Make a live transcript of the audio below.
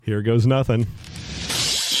Here goes nothing.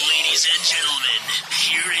 Ladies and gentlemen,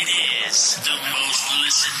 here it is. The most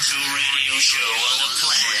listened to radio show on the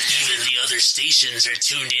planet. Even the other stations are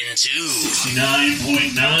tuned in too.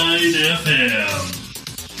 69.9 FM.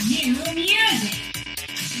 New music.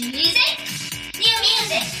 Music? New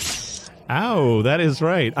music. Oh, that is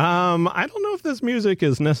right. I don't know if this music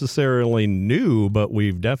is necessarily new, but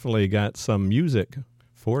we've definitely got some music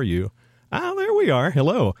for you. There we are.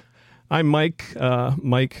 Hello. I'm Mike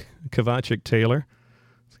Kovacic Taylor.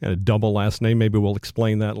 It's got a double last name. Maybe we'll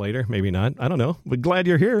explain that later. Maybe not. I don't know. But glad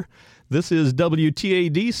you're here. This is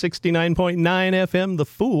WTAD 69.9 FM, The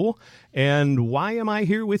Fool. And why am I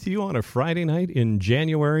here with you on a Friday night in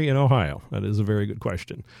January in Ohio? That is a very good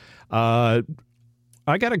question. I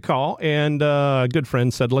got a call, and a good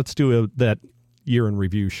friend said, let's do that year in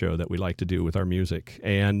review show that we like to do with our music.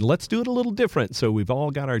 And let's do it a little different, so we've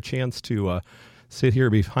all got our chance to sit here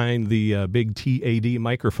behind the big TAD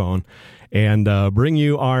microphone and bring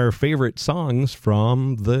you our favorite songs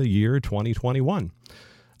from the year 2021.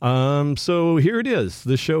 So here it is.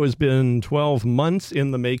 This show has been 12 months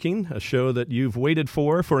in the making, a show that you've waited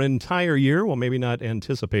for an entire year. Well, maybe not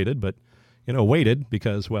anticipated, but, waited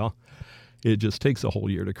because, well, it just takes a whole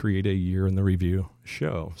year to create a year in the review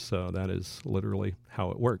show. So that is literally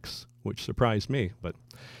how it works, which surprised me. But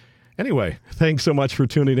anyway, thanks so much for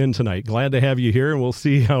tuning in tonight. Glad to have you here, and we'll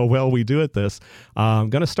see how well we do at this. I'm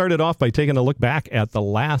going to start it off by taking a look back at the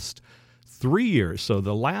last 3 years. So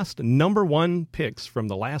the last number one picks from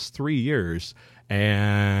the last 3 years.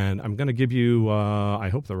 And I'm going to give you, I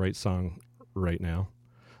hope the right song right now.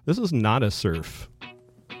 This is Nada Surf.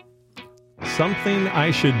 Something I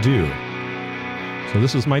Should Do. So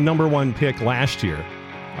this is my number one pick last year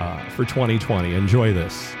for 2020. Enjoy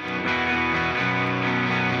this.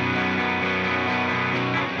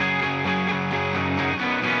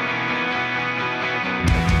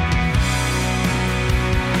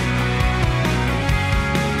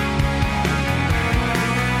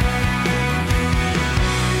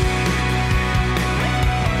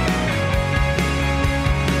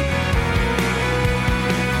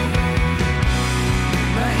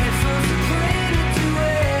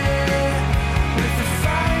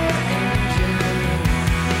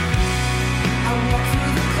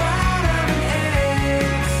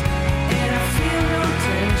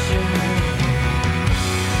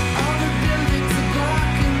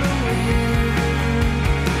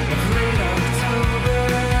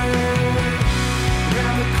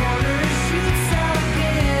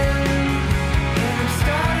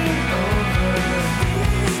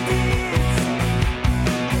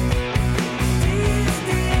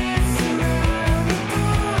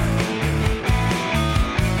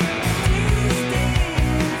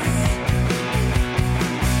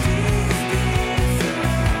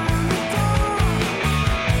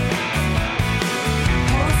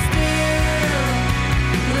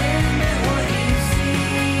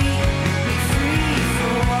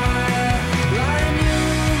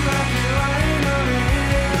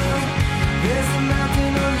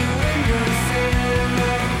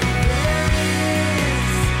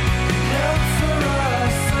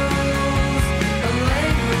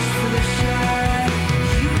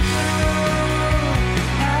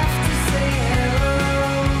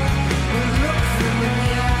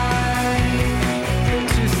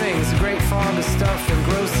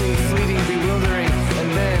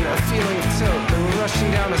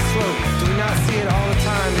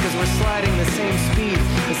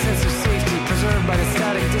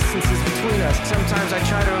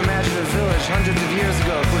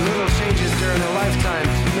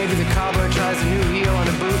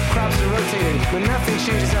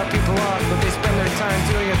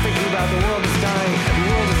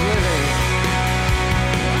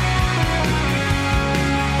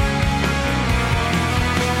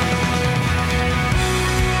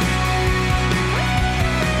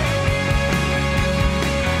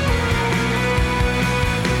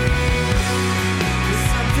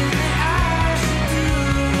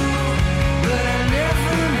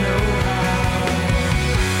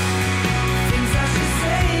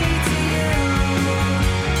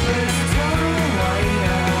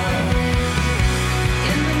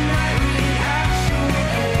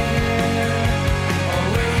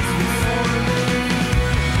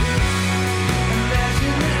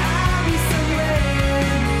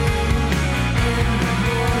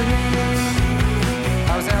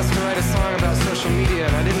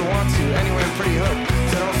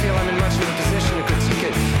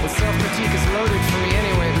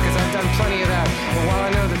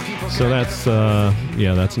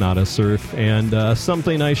 So that's Nada Surf and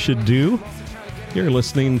Something I Should Do. You're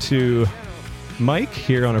listening to Mike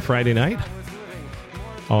here on a Friday night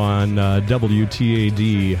on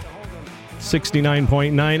WTAD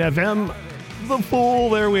 69.9 FM. The Fool,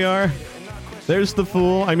 there we are. There's the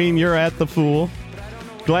Fool. I mean, you're at the Fool.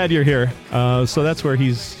 Glad you're here. So that's where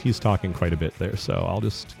he's talking quite a bit there, so I'll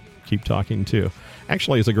just keep talking too.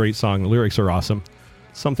 Actually, it's a great song. The lyrics are awesome.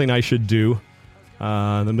 Something I should do.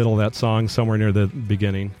 In the middle of that song, somewhere near the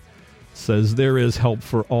beginning, says there is help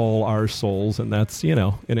for all our souls, and that's, you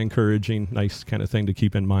know, an encouraging, nice kind of thing to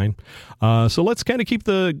keep in mind. So let's kind of keep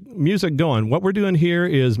the music going. What we're doing here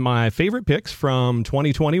is my favorite picks from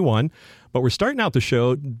 2021, but we're starting out the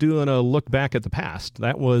show doing a look back at the past.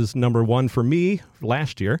 That was number one for me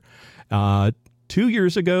last year. 2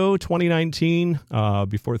 years ago, 2019,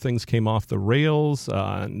 before things came off the rails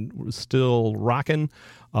and was still rocking,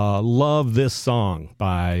 Love This Song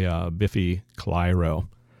by Biffy Clyro.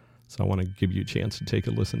 So I want to give you a chance to take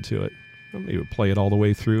a listen to it. Maybe play it all the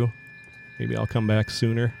way through. Maybe I'll come back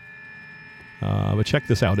sooner. But check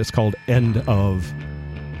this out. It's called End Of.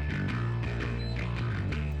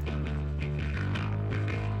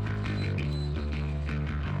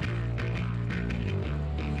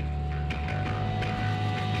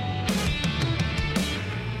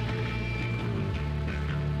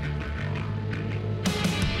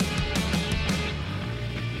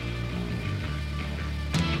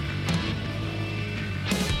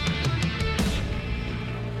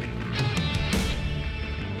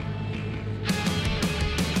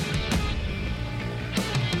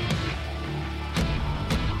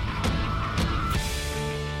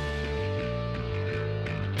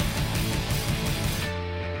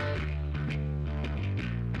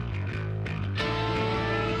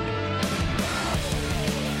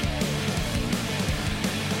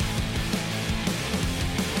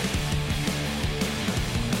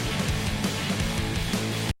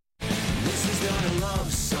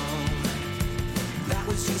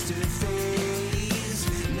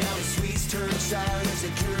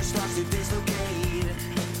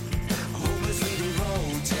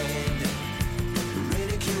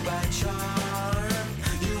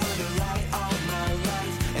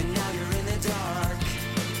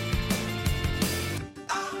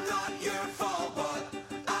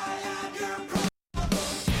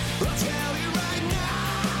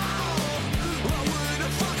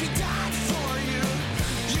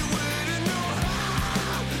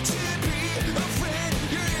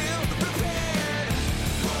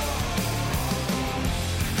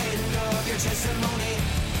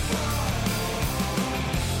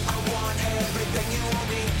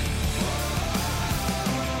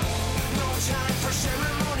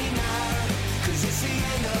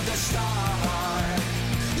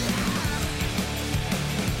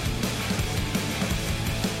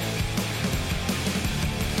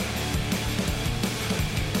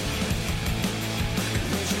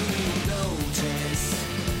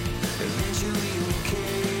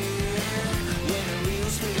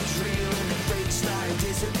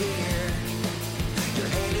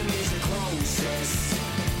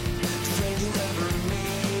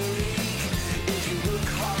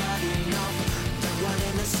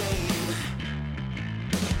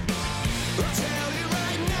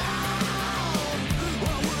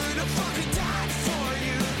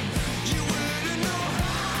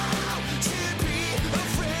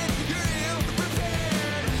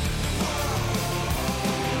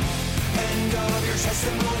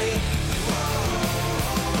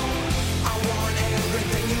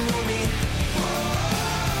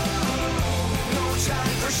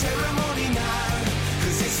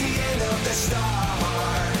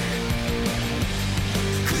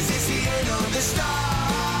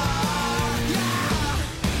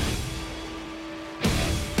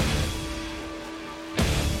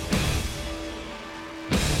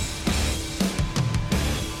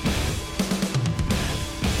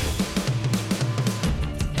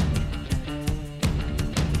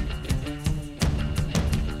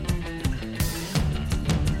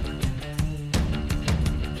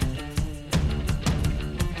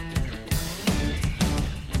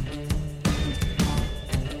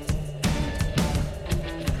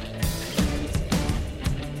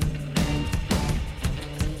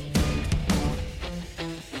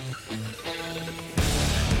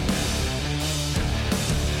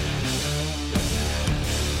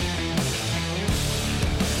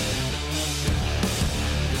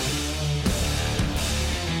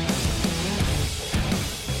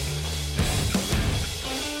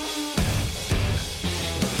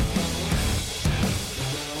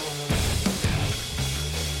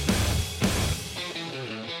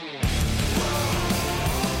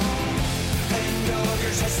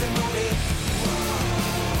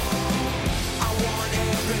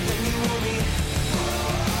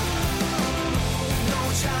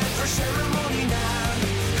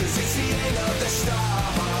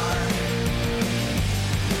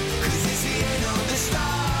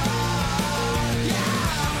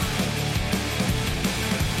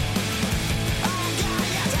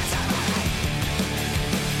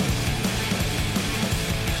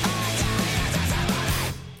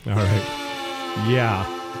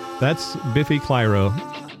 Yeah, that's Biffy Clyro.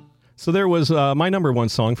 So there was my number one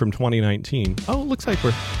song from 2019. Oh, it looks like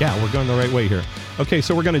we're going the right way here. Okay,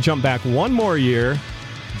 so we're going to jump back one more year,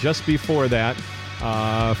 just before that,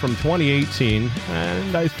 from 2018,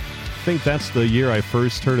 and I think that's the year I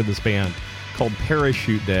first heard of this band, called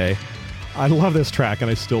Parachute Day. I love this track,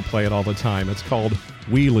 and I still play it all the time. It's called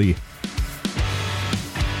Wheelie.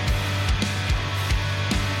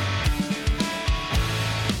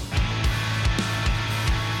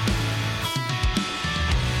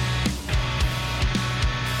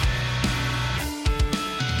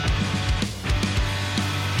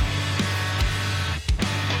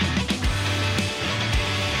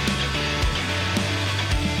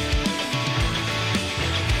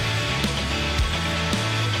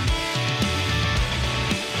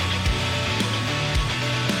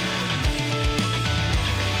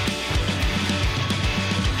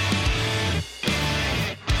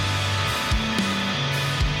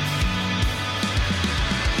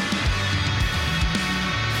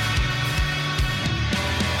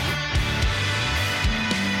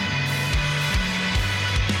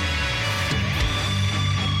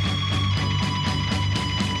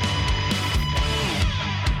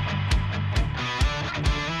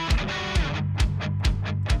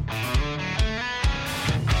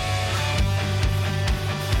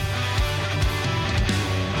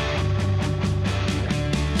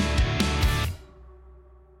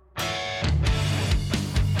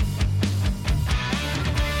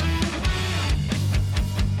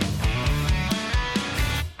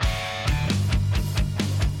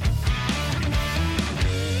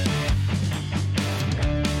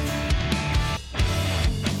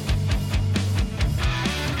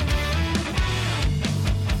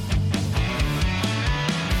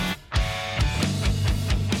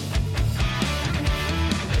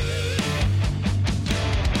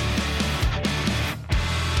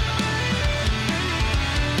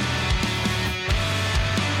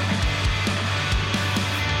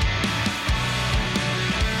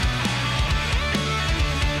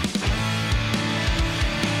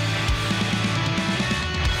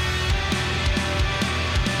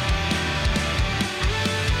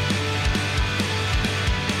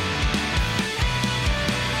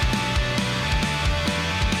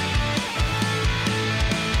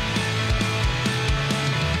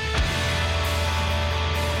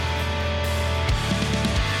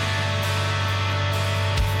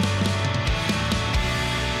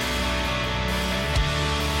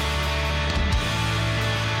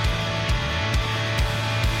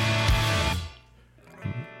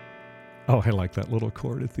 Oh, I like that little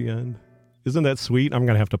chord at the end. Isn't that sweet? I'm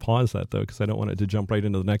going to have to pause that, though, because I don't want it to jump right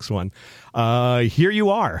into the next one. Here you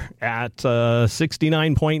are at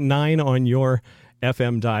 69.9 on your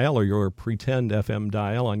FM dial, or your pretend FM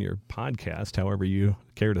dial on your podcast, however you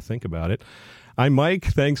care to think about it. I'm Mike.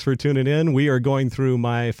 Thanks for tuning in. We are going through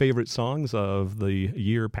my favorite songs of the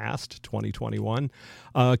year past, 2021.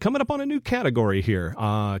 Coming up on a new category here,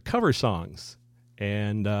 cover songs.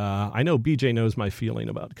 And I know BJ knows my feeling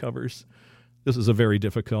about covers. This is a very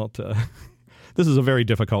difficult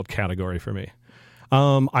category for me.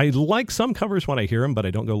 I like some covers when I hear them, but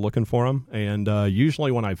I don't go looking for them. And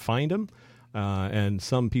usually when I find them, and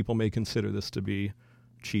some people may consider this to be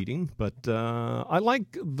cheating, but I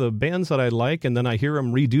like the bands that I like, and then I hear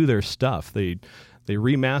them redo their stuff. They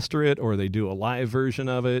remaster it, or they do a live version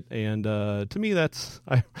of it, and to me,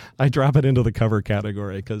 I drop it into the cover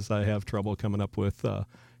category because I have trouble coming up with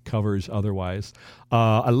covers otherwise.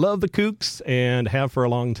 I love the Kooks and have for a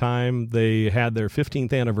long time. They had their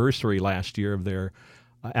 15th anniversary last year of their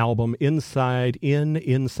album Inside In,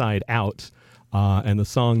 Inside Out, and the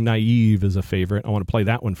song Naive is a favorite. I want to play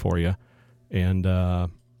that one for you. And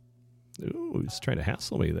he's trying to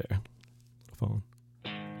hassle me there. Phone.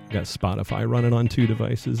 Got Spotify running on 2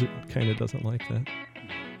 devices. It kind of doesn't like that.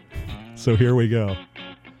 So here we go.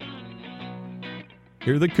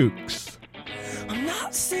 Here are the Kooks. I'm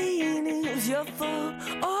not saying it was your fault,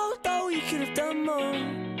 although you could have done more.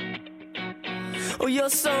 Oh, you're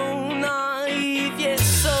so naive, yet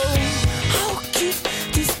so how could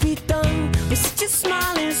this be done with such a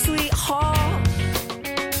smiling sweetheart?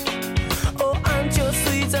 Oh, and your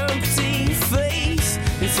sweet empty face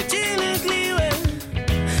is such an ugly way.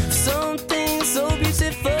 Something so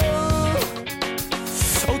beautiful.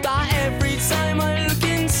 Oh, that every time I look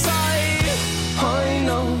inside, I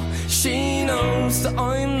know she knows that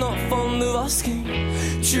I'm not fond of asking.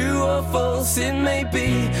 True or false it may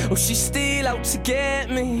be, or she's still out to get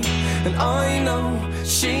me. And I know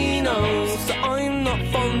she knows that I'm not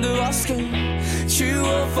fond of asking. True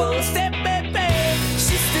or false, that baby,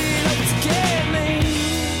 she's still out to get me.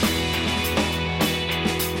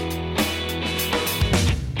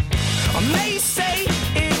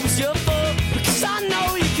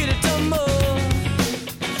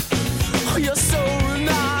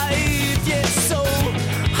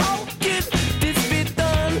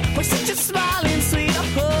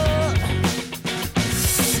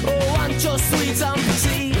 sweet and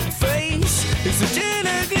pretty face is a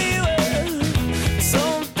genie with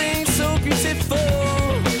something so beautiful.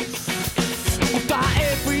 But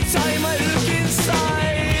every time I look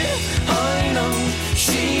inside, I know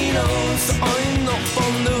she knows that I'm not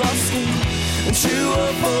fond of asking. And true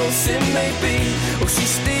or false it may be, or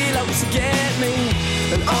she's still out to get me.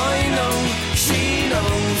 And I know she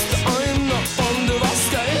knows that I'm not fond of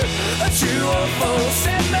asking. And true or false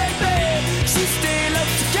it may be, she's still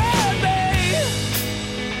out to get me.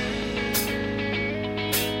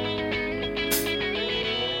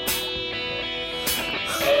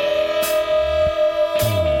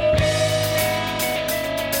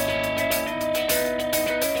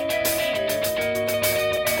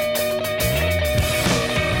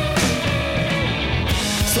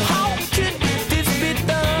 So how could this be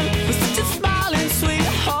done with such a smiling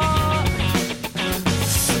sweetheart?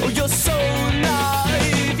 Oh, you're so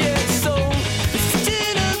naive, yet so such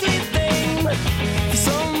an ugly thing for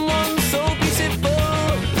someone so beautiful.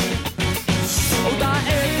 Oh, that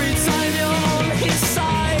every time you're on his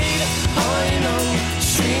side, I know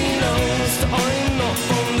she knows that I'm not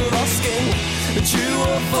fond of asking. And true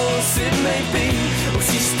or false it may be, oh,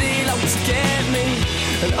 she's still out to get me.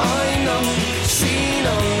 And I know she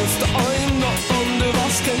knows that I'm not fond of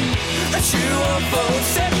asking. And true or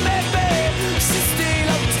false it may be, she's still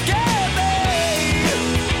out to get me.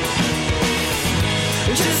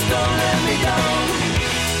 Just don't let me down.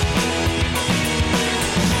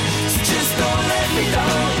 So just don't let me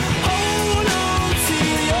down. Hold on to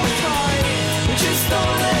your pride. Just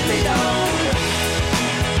don't let me down.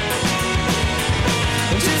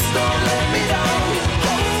 Just don't let me down.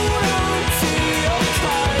 Hold on to your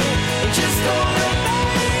pride. Just don't let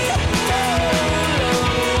me down.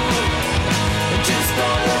 Just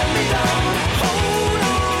don't let me down. Hold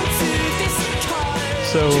on to this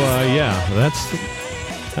kite. So, yeah,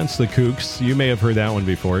 that's the Kooks. You may have heard that one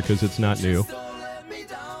before because it's not new.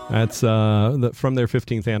 That's from their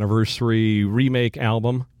 15th anniversary remake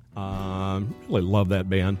album. Really love that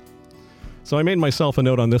band. So I made myself a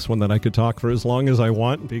note on this one that I could talk for as long as I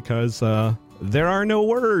want because there are no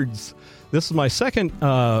words. This is my second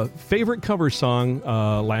favorite cover song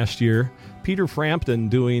last year. Peter Frampton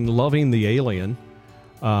doing Loving the Alien.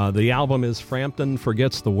 The album is Frampton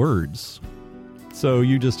Forgets the Words. So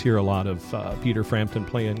you just hear a lot of Peter Frampton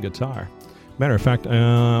playing guitar. Matter of fact,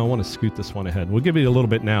 I want to scoot this one ahead. We'll give you a little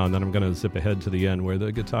bit now, and then I'm going to zip ahead to the end where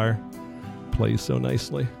the guitar plays so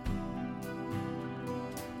nicely.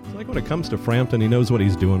 It's like when it comes to Frampton, he knows what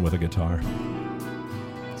he's doing with a guitar.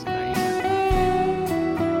 It's nice.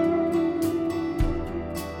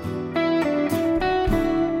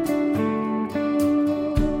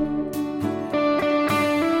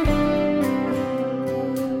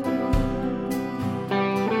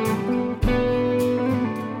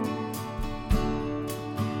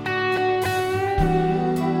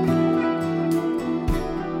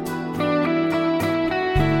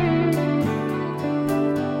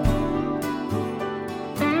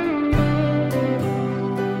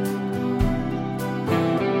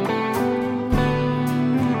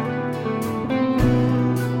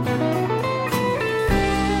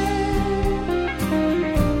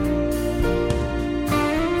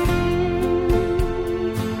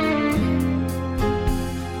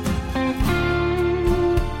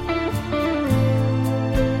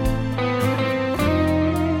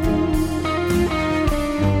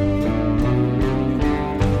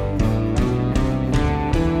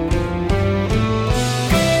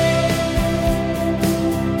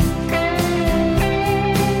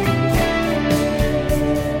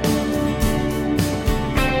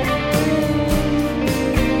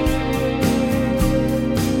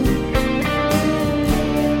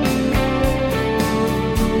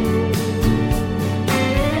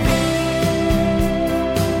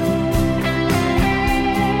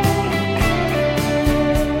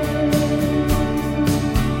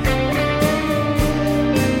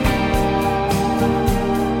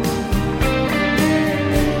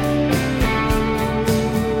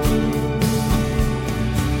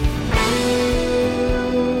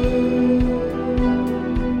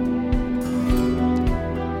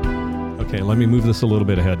 Let me move this a little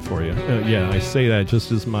bit ahead for you. Yeah, I say that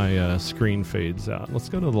just as my screen fades out. Let's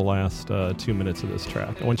go to the last 2 minutes of this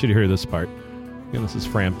track. I want you to hear this part. And this is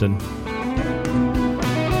Frampton.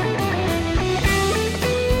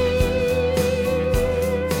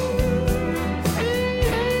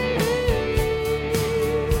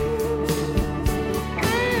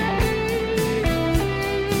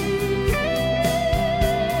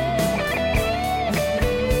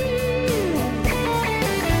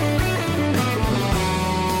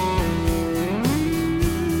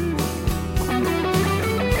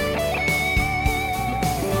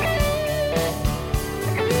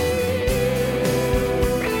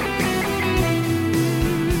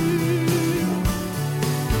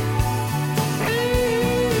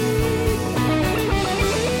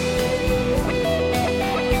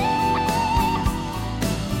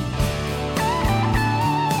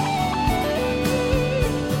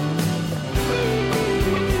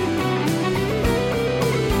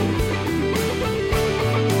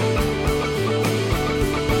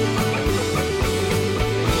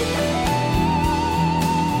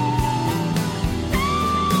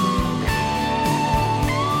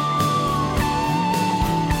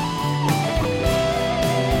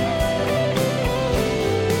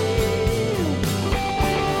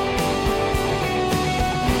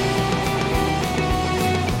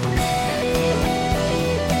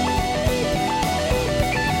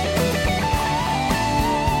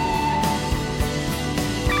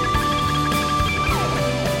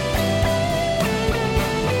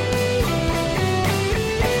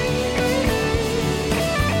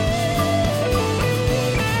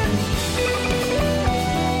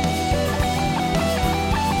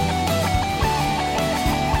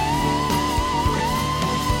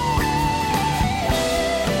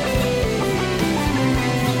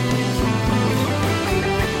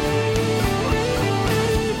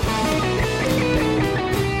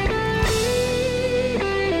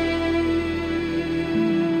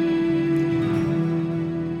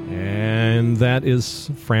 that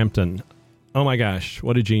is Frampton. Oh my gosh,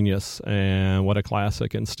 what a genius and what a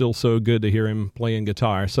classic, and still so good to hear him playing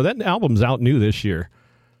guitar. So that album's out new this year.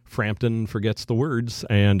 Frampton Forgets the Words,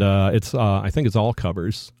 and it's I think it's all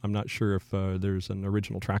covers. I'm not sure if there's an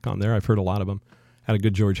original track on there. I've heard a lot of them. Had a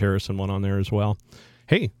good George Harrison one on there as well.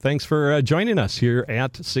 Hey, thanks for joining us here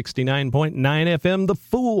at 69.9 FM The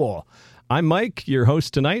Fool. I'm Mike, your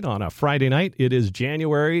host tonight on a Friday night. It is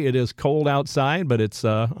January. It is cold outside, but it's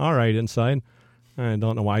all right inside. I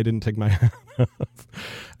don't know why I didn't take my hat off.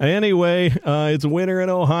 Anyway, it's winter in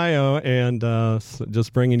Ohio, and so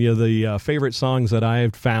just bringing you the favorite songs that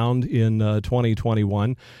I've found in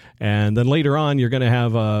 2021. And then later on, you're going to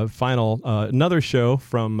have a final, another show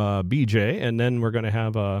from BJ, and then we're going to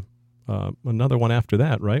have another one after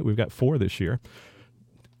that, right? We've got 4 this year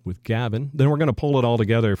with Gavin. Then we're going to pull it all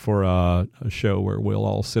together for a show where we'll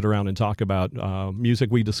all sit around and talk about music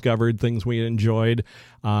we discovered, things we enjoyed.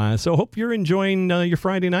 So hope you're enjoying your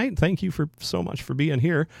Friday night. Thank you so much for being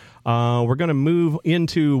here. We're going to move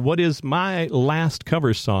into what is my last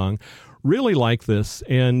cover song. Really like this.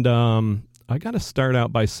 And I got to start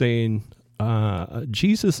out by saying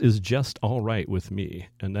Jesus is just all right with me.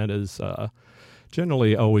 And that is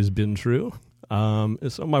generally always been true.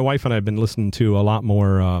 So my wife and I have been listening to a lot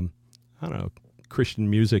more, Christian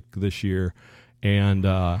music this year. And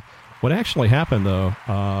what actually happened, though,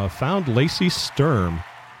 found Lacey Sturm,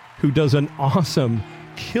 who does an awesome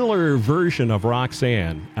killer version of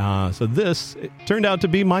Roxanne. So this turned out to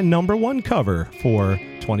be my number 1 cover for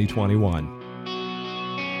 2021.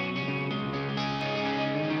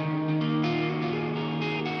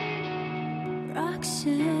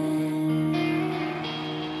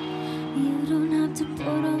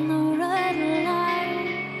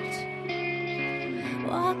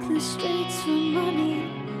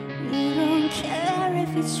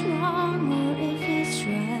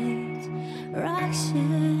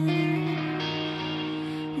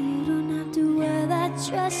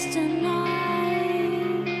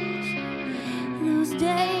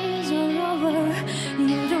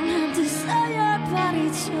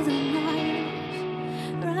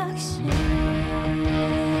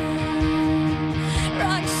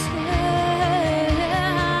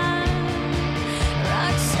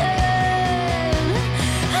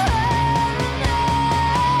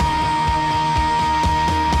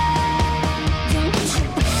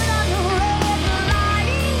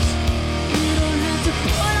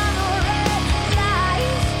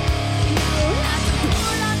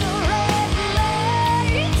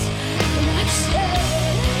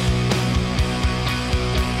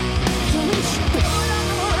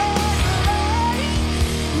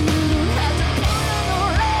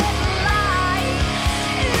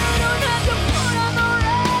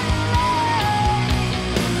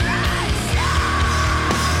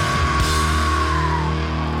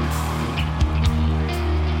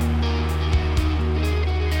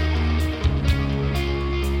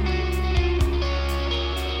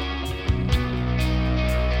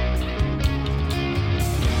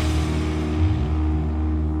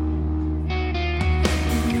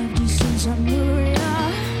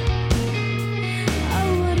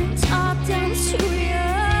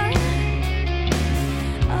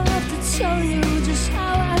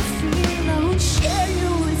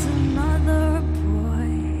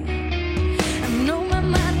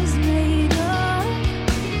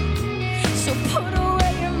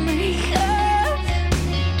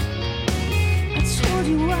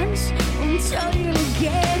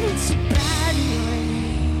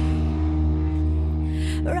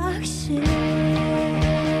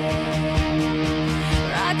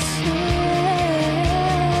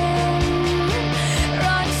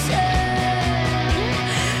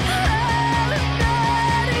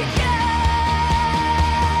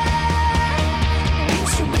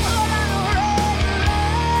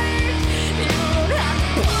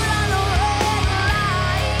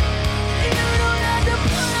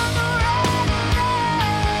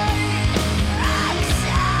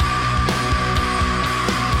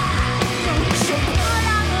 Show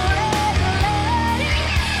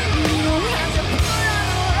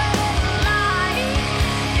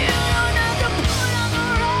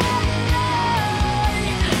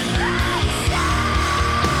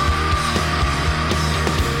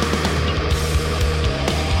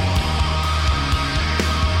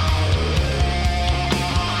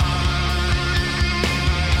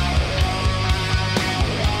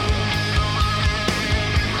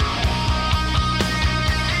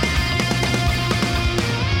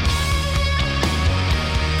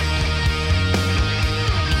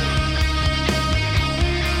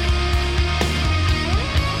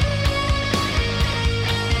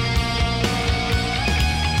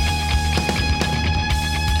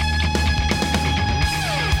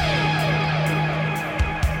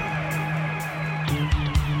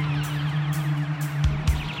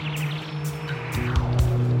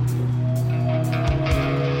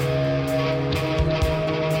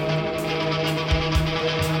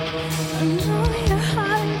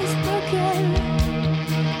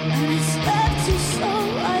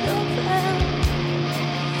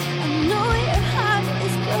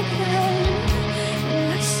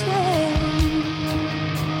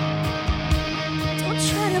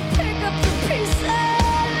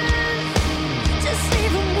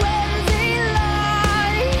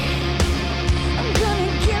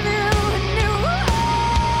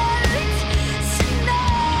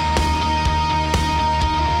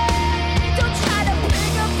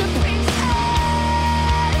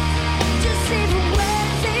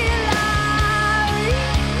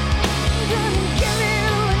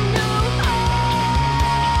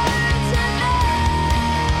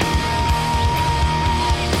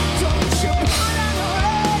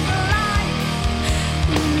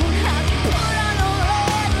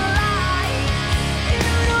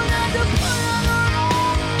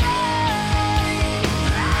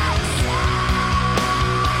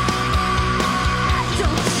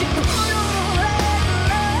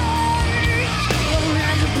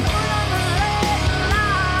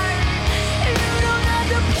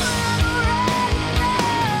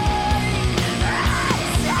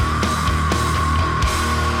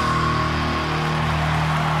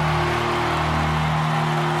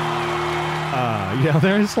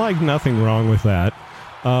there's like nothing wrong with that.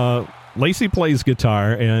 Lacey plays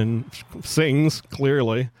guitar and sings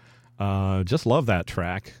clearly. Just love that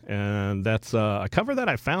track. And that's a cover that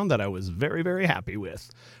I found that I was very, very happy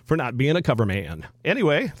with for not being a cover man.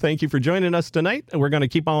 Anyway, thank you for joining us tonight. And we're going to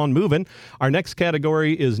keep on moving. Our next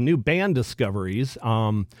category is new band discoveries.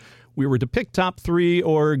 We were to pick top 3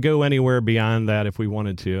 or go anywhere beyond that if we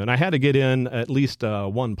wanted to. And I had to get in at least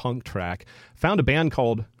one punk track. Found a band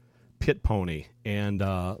called Pit Pony and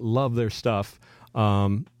love their stuff. Let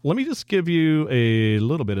me just give you a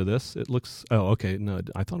little bit of this. It looks... Oh, okay. No,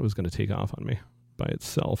 I thought it was going to take off on me by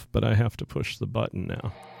itself, but I have to push the button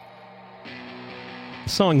now. The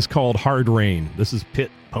song's called Hard Rain. This is Pit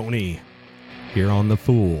Pony here on The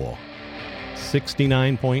Fool.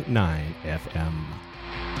 69.9 FM.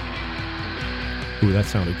 Ooh, that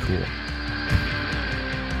sounded cool.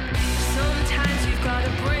 Sometimes you've got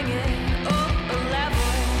to bring it up a level.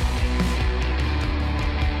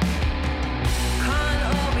 Can't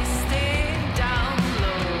always stay down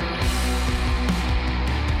low.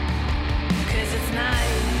 'Cause it's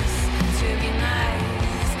nice to be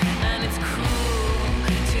nice, and it's cool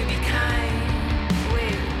to be kind.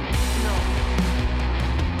 Wait, no.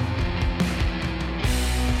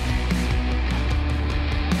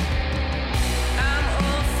 I'm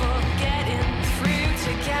all for getting through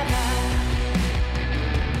together.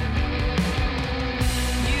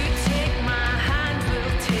 You take my hand,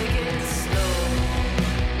 we'll take it slow.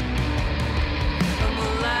 And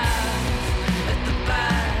we'll laugh at the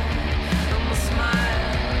bad, and we'll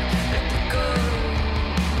smile at the good.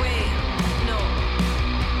 Wait, no.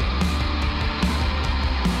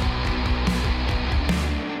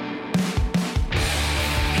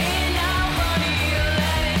 Hey now, honey,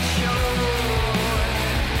 let it show.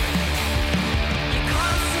 You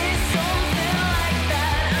can't say something like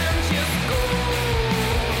that and just go.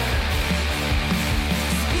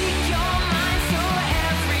 Speak your mind so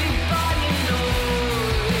everybody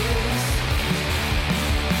knows.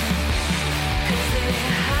 'Cause they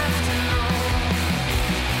have to know.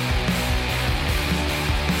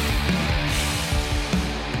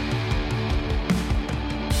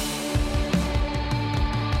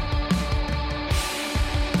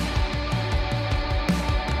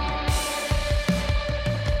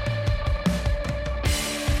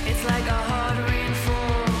 It's like a hard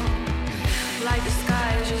rainfall, like the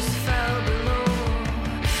sky just fell below,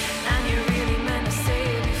 and you really meant to say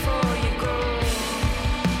it before you go.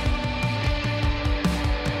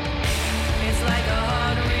 It's like a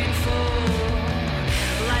hard rainfall,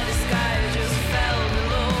 like the sky just fell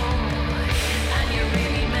below, and you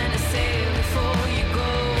really meant to say it before you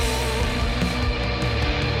go.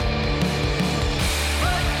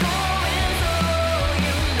 But going though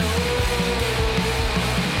you know.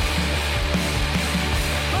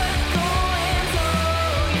 But going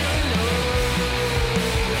though you know.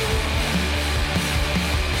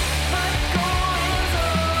 But going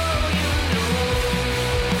though you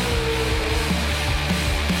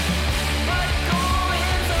know. But going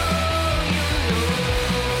though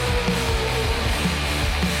you know.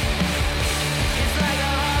 It's like a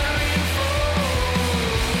hard rainfall,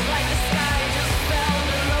 like the sky just fell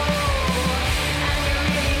below, and you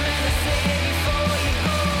really meant to say it before you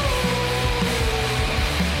go.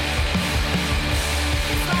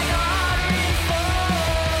 It's like a hard rainfall,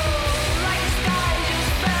 like the sky just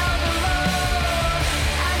fell below,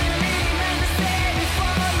 and you really meant to say it before you go.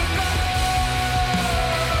 But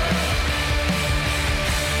going though you know.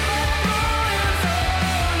 But going though you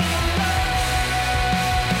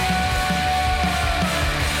know.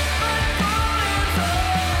 But going though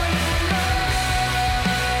you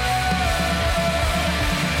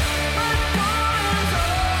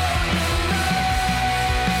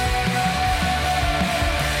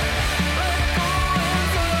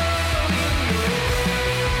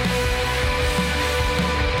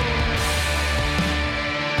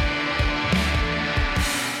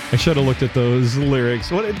I should have looked at those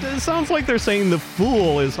lyrics. What it sounds like they're saying the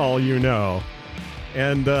fool is all you know.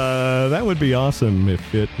 And that would be awesome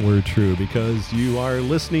if it were true, because you are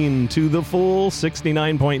listening to The Fool,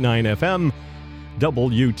 69.9 FM,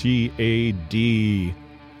 WTAD.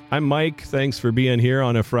 I'm Mike. Thanks for being here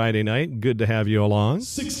on a Friday night. Good to have you along.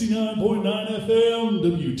 69.9 FM,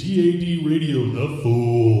 WTAD Radio, The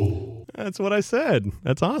Fool. That's what I said.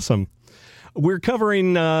 That's awesome. We're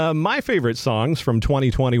covering my favorite songs from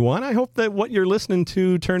 2021. I hope that what you're listening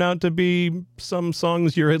to turn out to be some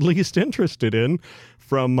songs you're at least interested in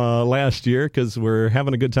from last year, because we're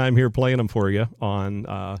having a good time here playing them for you on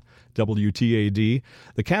WTAD.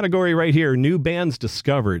 The category right here, new bands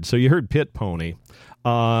discovered. So you heard Pit Pony.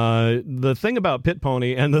 The thing about Pit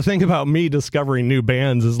Pony and the thing about me discovering new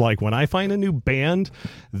bands is like when I find a new band,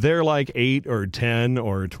 they're like 8 or 10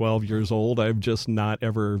 or 12 years old. I've just not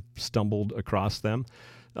ever stumbled across them.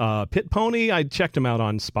 Pit Pony, I checked them out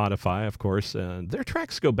on Spotify, of course, and their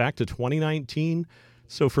tracks go back to 2019.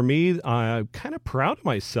 So for me, I'm kind of proud of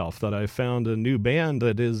myself that I found a new band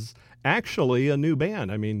that is actually a new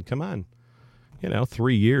band. I mean, come on,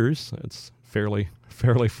 3 years. It's fairly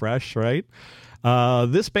fresh, right?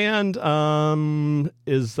 This band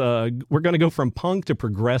is, we're going to go from punk to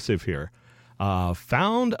progressive here.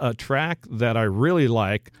 Found a track that I really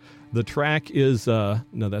like. The track is, no,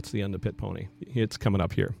 that's the end of Pit Pony. It's coming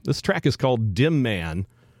up here. This track is called Dim Man,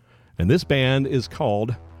 and this band is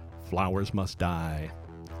called Flowers Must Die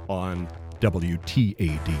on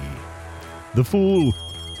WTAD. The Fool.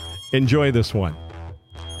 Enjoy this one.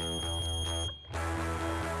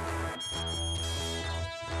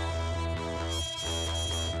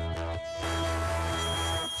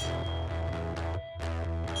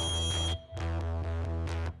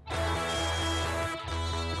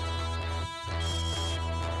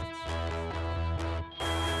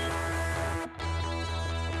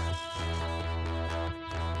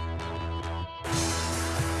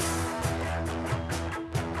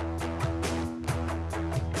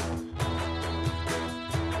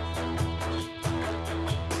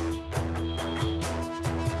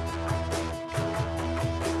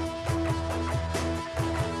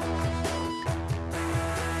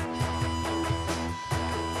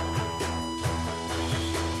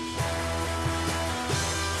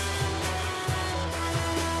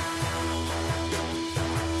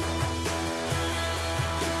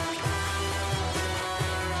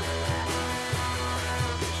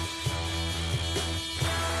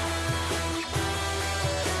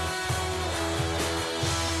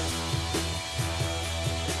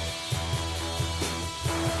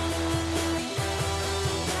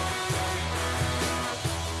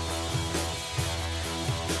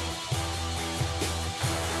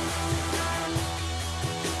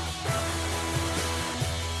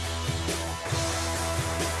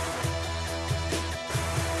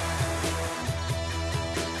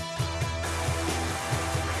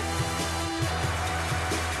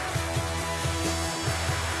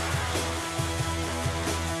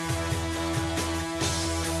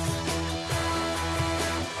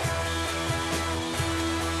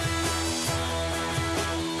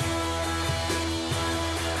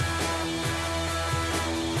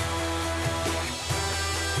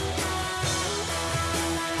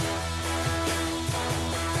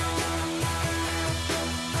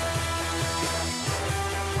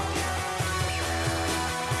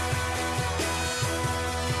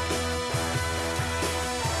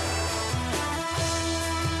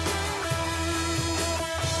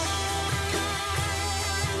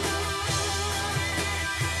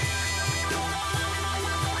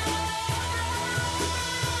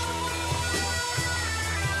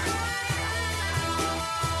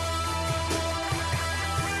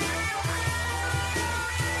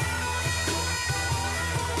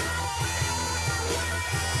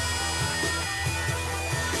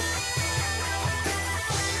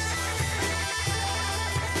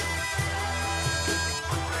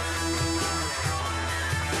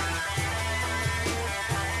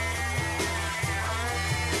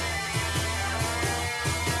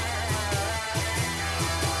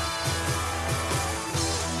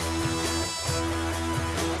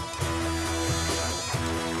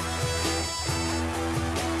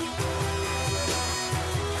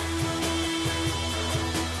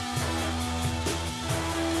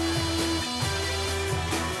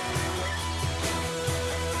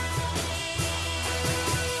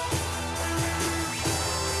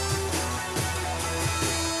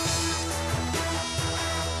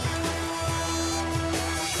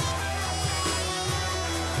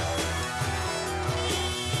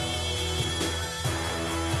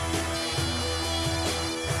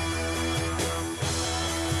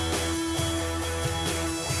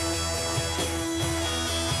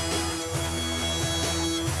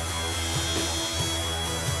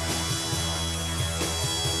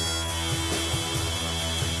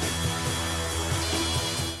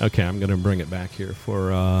 Okay, I'm going to bring it back here for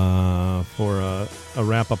a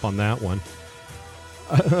wrap up on that one.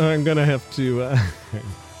 I'm going to have to.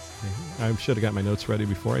 I should have got my notes ready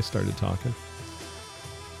before I started talking.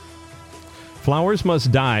 Flowers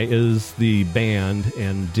Must Die is the band,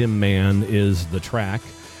 and Dim Man is the track.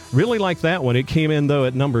 Really like that one. It came in, though,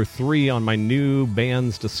 at number 3 on my new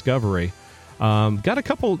bands discovery. Got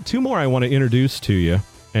two more I want to introduce to you.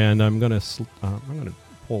 And I'm gonna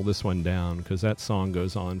pull this one down because that song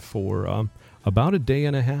goes on for about a day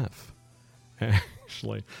and a half.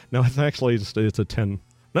 Actually, no, it's a 10.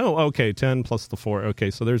 No, okay, 10 plus the 4. Okay,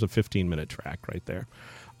 so there's a 15-minute track right there.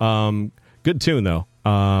 Good tune though.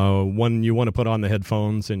 One you want to put on the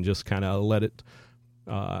headphones and just kind of let it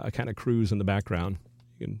kind of cruise in the background.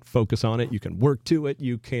 You can focus on it. You can work to it.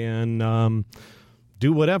 You can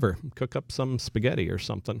do whatever. Cook up some spaghetti or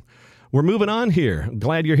something. We're moving on here.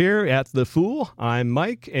 Glad you're here at The Fool. I'm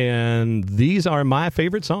Mike, and these are my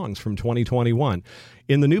favorite songs from 2021.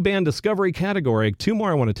 In the new band discovery category, 2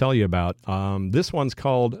 more I want to tell you about. This one's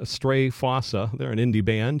called Stray Fossa. They're an indie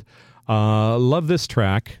band. Love this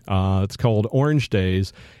track. It's called Orange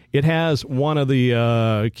Days. It has one of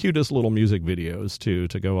the cutest little music videos, too,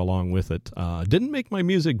 to go along with it. Didn't make my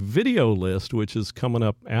music video list, which is coming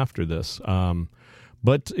up after this.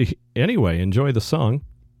 But anyway, enjoy the song.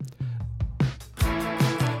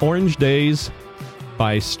 Orange Days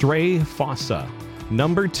by Stray Fossa.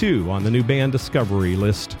 Number 2 on the new band discovery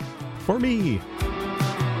list for me.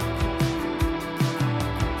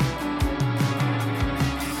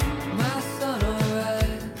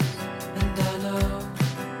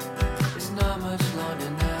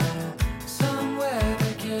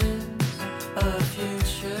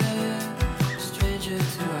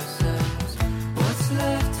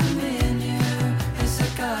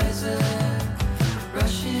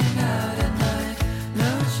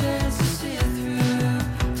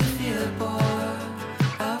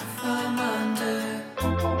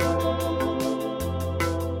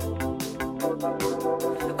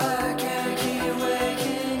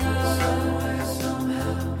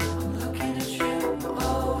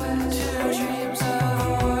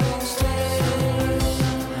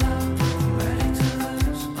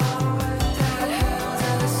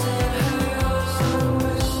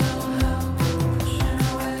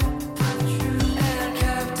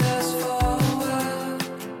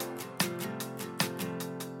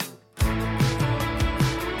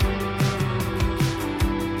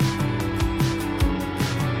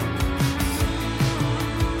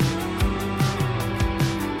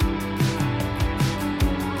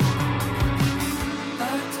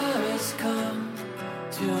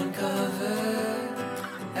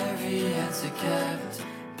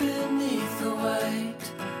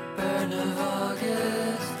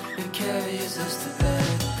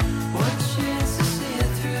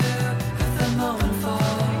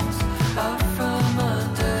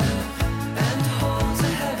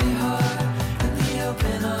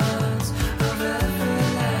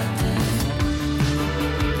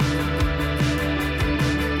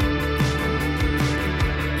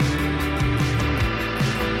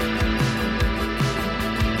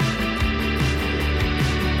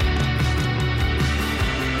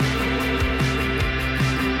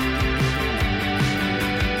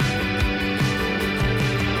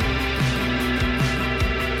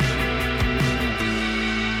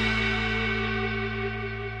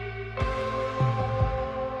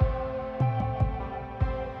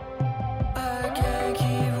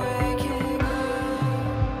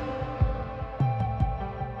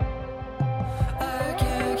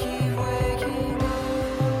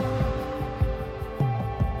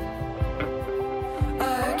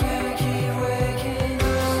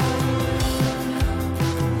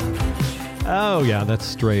 Oh, yeah, that's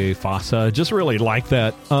Stray Fossa. Just really like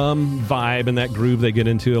that vibe and that groove they get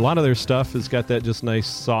into. A lot of their stuff has got that just nice,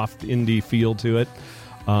 soft indie feel to it.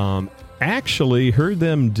 Actually, heard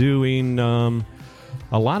them doing a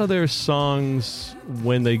lot of their songs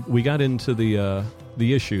when we got into the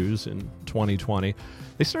issues in 2020.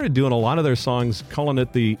 They started doing a lot of their songs, calling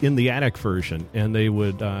it the In the Attic version, and they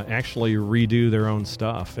would actually redo their own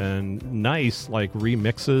stuff, and nice like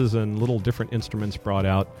remixes and little different instruments brought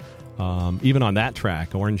out, even on that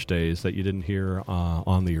track, Orange Days, that you didn't hear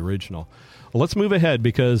on the original. Well, let's move ahead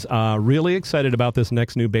because really excited about this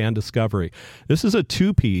next new band discovery. This is a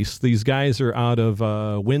 2-piece. These guys are out of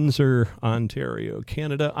Windsor, Ontario,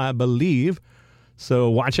 Canada, I believe.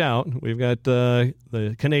 So watch out. We've got the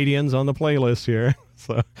Canadians on the playlist here.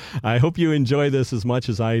 So I hope you enjoy this as much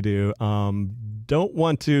as I do. Don't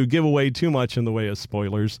want to give away too much in the way of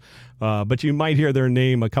spoilers, but you might hear their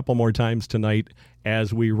name a couple more times tonight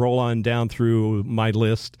as we roll on down through my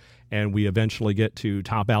list and we eventually get to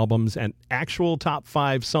top albums and actual top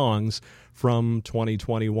 5 songs from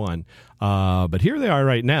 2021. But here they are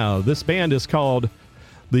right now. This band is called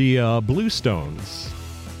the Bluestones.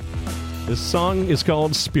 This song is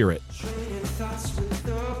called Spirit. It's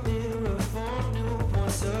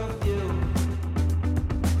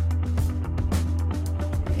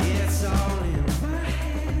all in my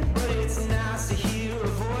head, but it's nice to hear a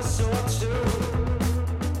voice.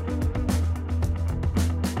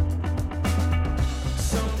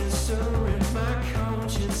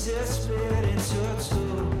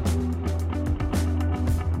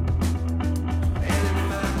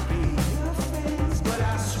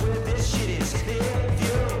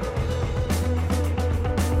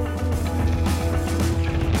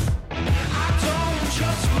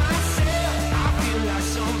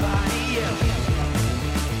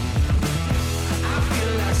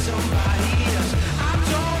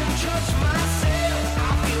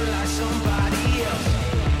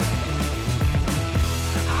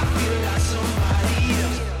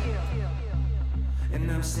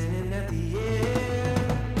 I'm standing at the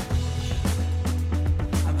end.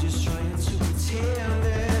 I'm just trying to pretend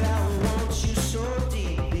that I want you so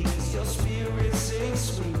deep because your spirit sings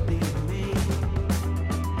sweetly to me.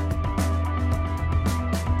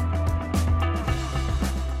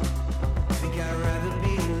 Think I'd rather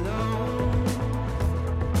be alone.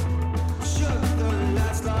 Shut the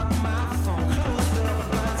lights, lock my phone, close the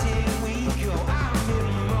blinds, here we go. I'm in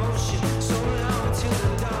motion, so long till the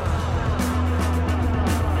dawn.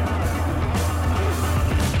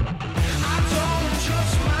 I don't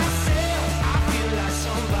trust myself, I feel like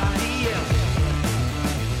somebody else.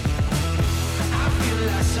 I feel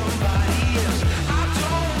like somebody else. I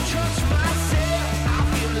don't trust myself, I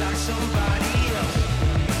feel like somebody else.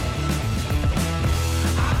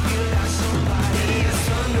 I feel like somebody else.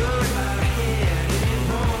 Thunder in my head, and it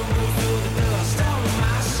won't move through the dust on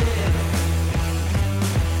myself.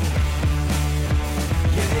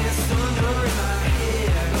 Yeah, there's thunder in my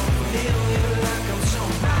head, I'm familiar like I'm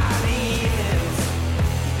somebody else.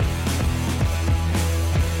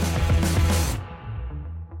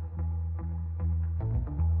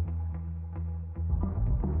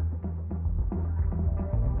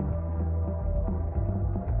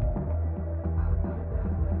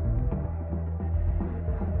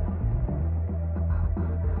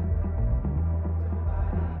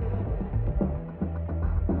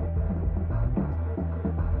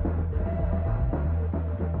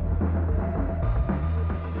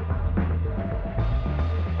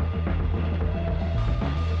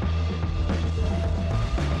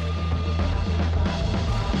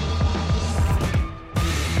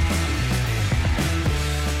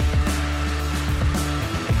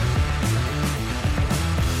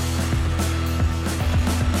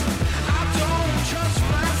 I don't trust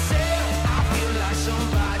myself, I feel like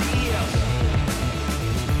somebody else.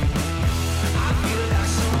 I feel like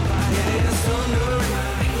somebody else. There's thunder in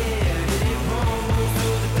my head, and it won't move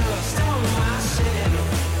through the dust on myself.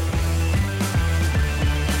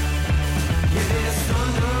 Yeah, there's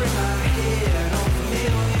thunder in my head, I'm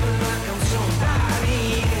familiar like I'm somebody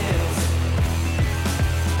else.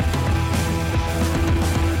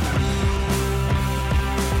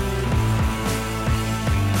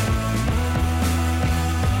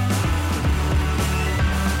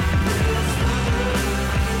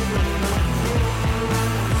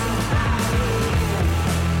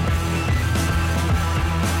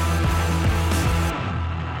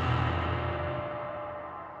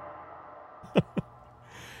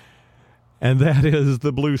 And that is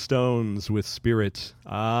the Blue Stones with Spirit.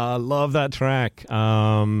 Love that track.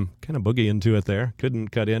 Kind of boogie into it there. Couldn't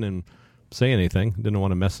cut in and say anything. Didn't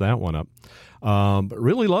want to mess that one up. But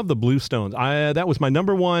really love the Blue Stones. That was my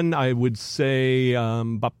number one, I would say,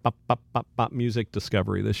 bop music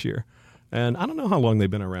discovery this year. And I don't know how long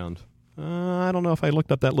they've been around. I don't know if I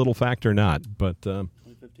looked up that little fact or not. But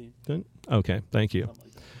 2015. Okay, thank you.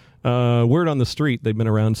 Word on the street, they've been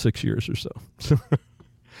around 6 years or so.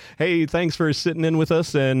 Hey, thanks for sitting in with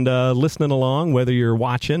us and listening along, whether you're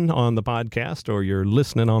watching on the podcast or you're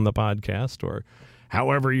listening on the podcast or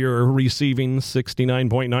however you're receiving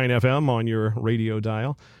 69.9 FM on your radio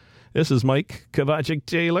dial. This is Mike Kovacic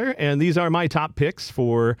Taylor, and these are my top picks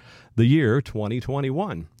for the year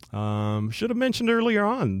 2021. Should have mentioned earlier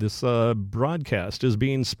on, this broadcast is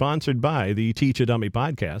being sponsored by the Teach a Dummy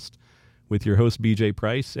podcast with your host, BJ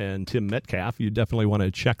Price and Tim Metcalf. You definitely want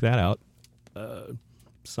to check that out.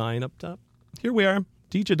 Sign up top. Here we are,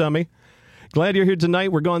 Teach a Dummy. Glad you're here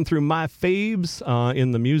tonight. We're going through my faves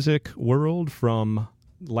in the music world from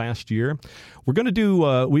last year. We're going to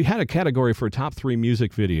do, we had a category for top 3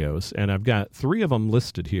 music videos, and I've got 3 of them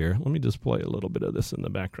listed here. Let me just play a little bit of this in the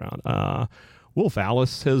background. Wolf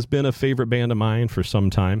Alice has been a favorite band of mine for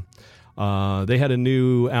some time. They had a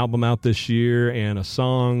new album out this year and a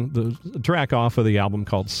song, the track off of the album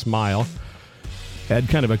called Smile. Had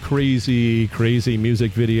kind of a crazy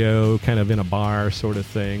music video, kind of in a bar sort of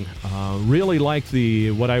thing. Really liked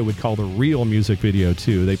what I would call the real music video,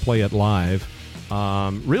 too. They play it live.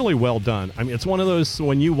 Really well done. I mean, it's one of those,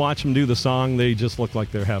 when you watch them do the song, they just look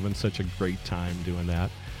like they're having such a great time doing that.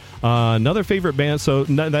 Another favorite band, so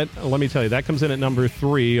let me tell you, that comes in at number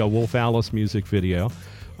 3, a Wolf Alice music video.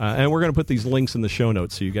 And we're going to put these links in the show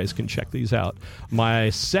notes so you guys can check these out.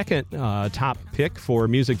 My second top pick for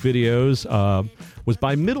music videos was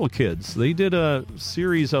by Middle Kids. They did a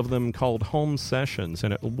series of them called Home Sessions,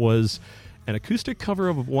 and it was an acoustic cover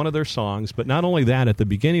of one of their songs. But not only that, at the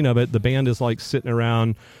beginning of it, the band is like sitting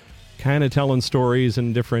around kind of telling stories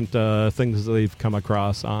and different things that they've come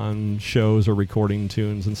across on shows or recording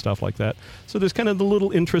tunes and stuff like that. So there's kind of the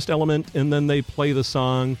little interest element, and then they play the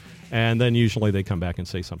song And then usually they come back and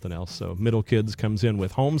say something else. So Middle Kids comes in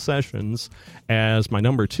with Home Sessions as my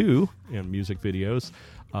number 2 in music videos.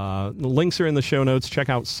 The links are in the show notes. Check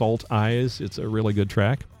out Salt Eyes. It's a really good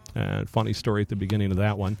track. Funny story at the beginning of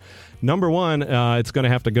that one. Number 1, it's going to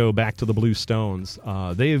have to go back to the Blue Stones.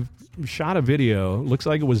 They've shot a video. Looks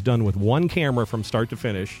like it was done with one camera from start to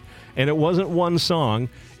finish. And it wasn't one song.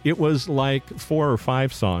 It was like 4 or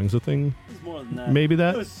 5 songs. The thing, It was more than that. maybe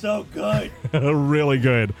that? It was so good. Really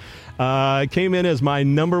good. Came in as my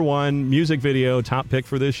number 1 music video top pick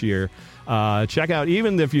for this year. Check out,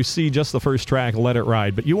 even if you see just the first track, Let It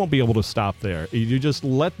Ride, but you won't be able to stop there. You just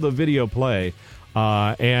let the video play,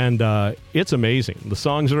 and it's amazing. The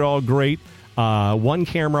songs are all great. One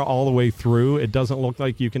camera all the way through. It doesn't look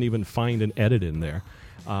like you can even find an edit in there.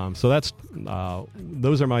 So that's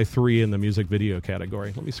those are my 3 in the music video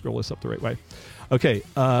category. Let me scroll this up the right way. Okay,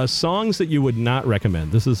 songs that you would not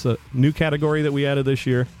recommend. This is a new category that we added this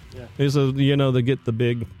year. Yeah. There's they get the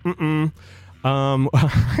big I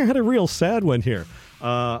had a real sad one here.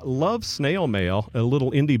 Love Snail Mail, a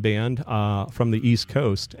little indie band from the East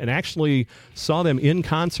Coast, and actually saw them in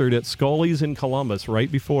concert at Scully's in Columbus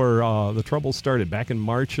right before the trouble started back in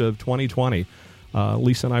March of 2020.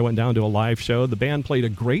 Lisa and I went down to a live show. The band played a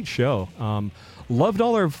great show. Loved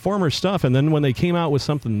all their former stuff, and then when they came out with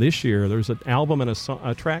something this year, there's an album and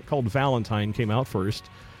a track called Valentine came out first,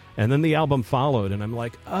 and then the album followed, and I'm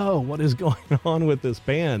like, oh, what is going on with this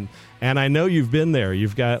band? And I know you've been there.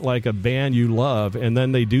 You've got like a band you love, and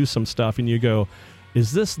then they do some stuff, and you go,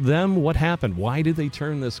 is this them? What happened? Why did they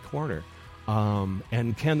turn this corner?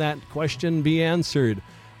 And can that question be answered?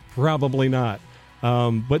 Probably not.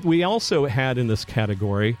 But we also had in this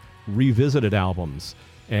category revisited albums.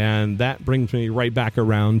 And that brings me right back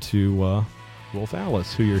around to Wolf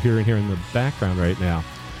Alice, who you're hearing here in the background right now.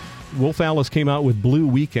 Wolf Alice came out with Blue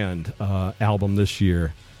Weekend album this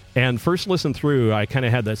year. And first listen through, I kind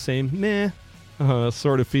of had that same meh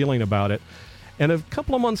sort of feeling about it. And a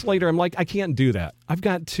couple of months later, I'm like, I can't do that. I've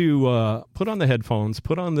got to put on the headphones,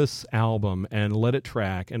 put on this album, and let it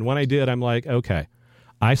track. And when I did, I'm like, okay,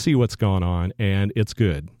 I see what's going on, and it's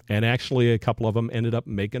good. And actually, a couple of them ended up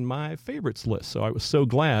making my favorites list. So I was so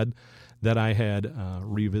glad that I had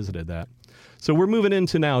revisited that. So we're moving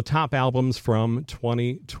into now top albums from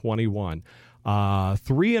 2021.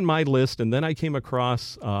 3 in my list, and then I came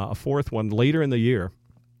across a 4th one later in the year.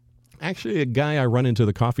 Actually, a guy I run into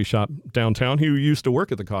the coffee shop downtown who used to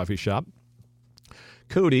work at the coffee shop,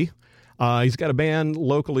 Cody. He's got a band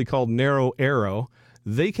locally called Narrow Arrow.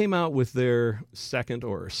 They came out with their 2nd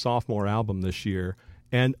or sophomore album this year,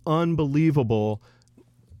 and unbelievable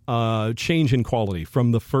change in quality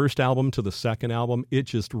from the first album to the 2nd album. It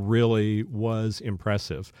just really was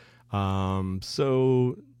impressive.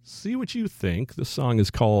 So see what you think. The song is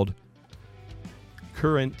called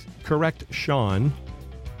Correct Sean.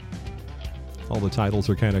 All the titles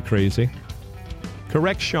are kind of crazy.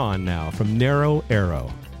 Correct Sean now from Narrow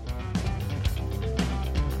Arrow.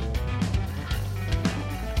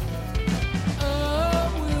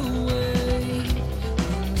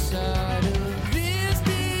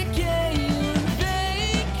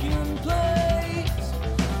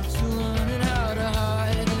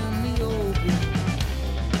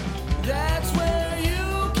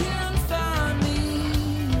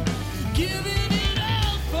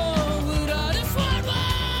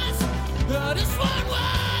 This one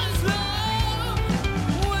was love.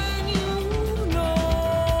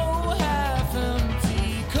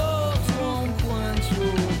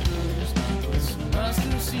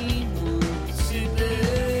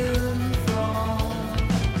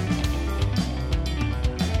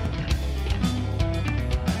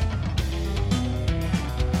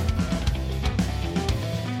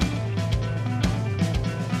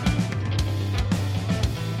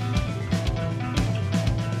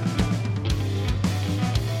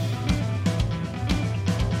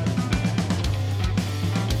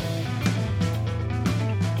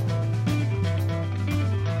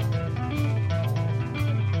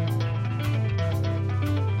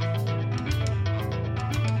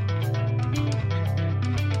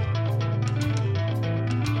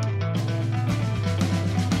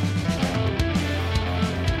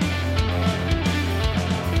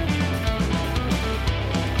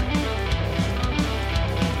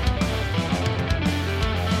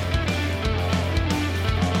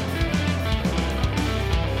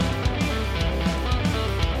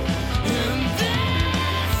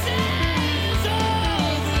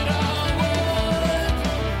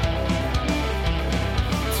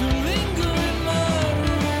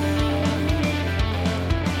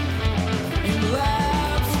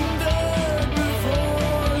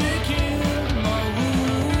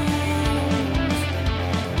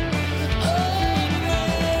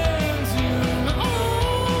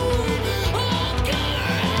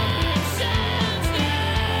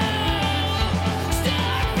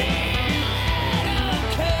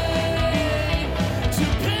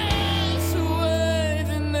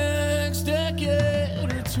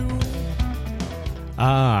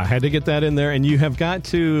 Had to get that in there. And you have got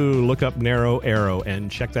to look up Narrow Arrow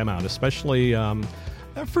and check them out, especially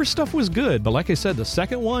that first stuff was good. But like I said, the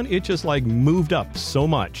second one, it just like moved up so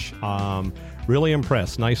much. Really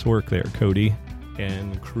impressed. Nice work there, Cody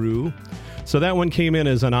and crew. So that one came in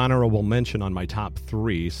as an honorable mention on my top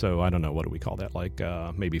 3. So I don't know, what do we call that? Like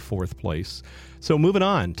maybe 4th place. So moving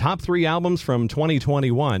on, top 3 albums from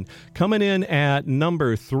 2021. Coming in at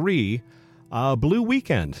number 3, Blue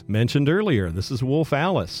Weekend, mentioned earlier. This is Wolf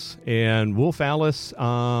Alice. And Wolf Alice,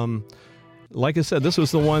 like I said, this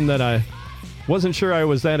was the one that I wasn't sure I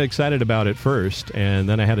was that excited about at first. And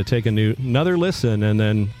then I had to take another listen. And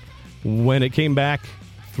then when it came back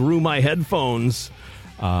through my headphones,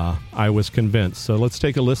 I was convinced. So let's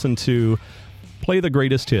take a listen to Play the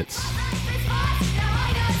Greatest Hits.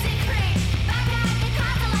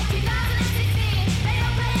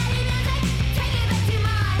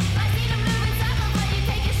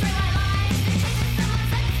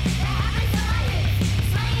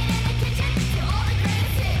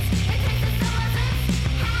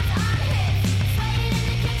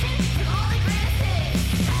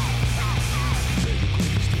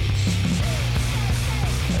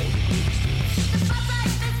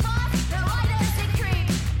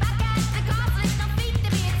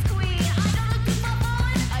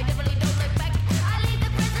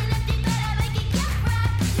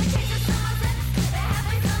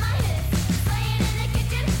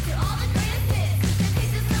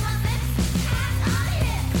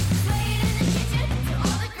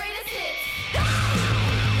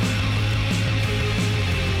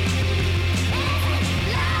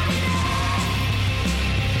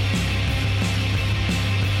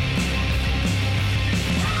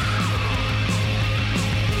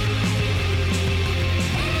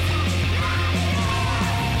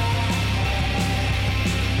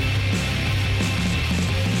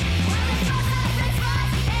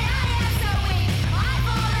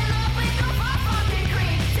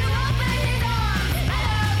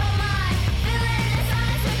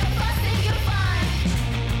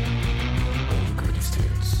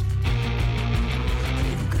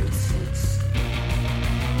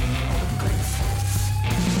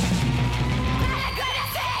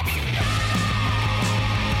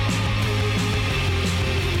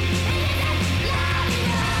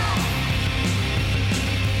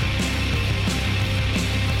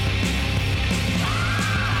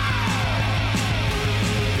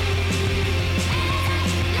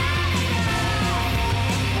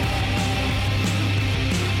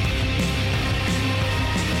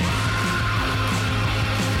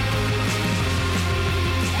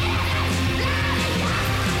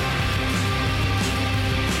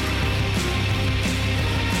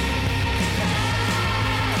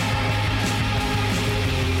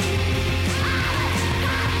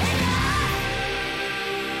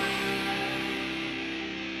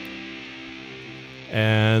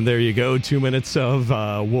 And there you go, 2 minutes of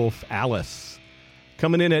Wolf Alice.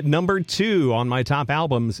 Coming in at number 2 on my top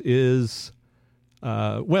albums is,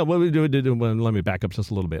 let me back up just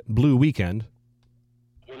a little bit. Blue Weekend.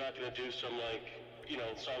 We're not going to do some,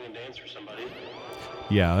 song and dance for somebody.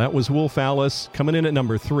 Yeah, that was Wolf Alice coming in at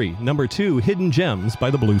number 3. Number 2, Hidden Gems by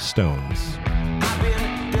the Blue Stones.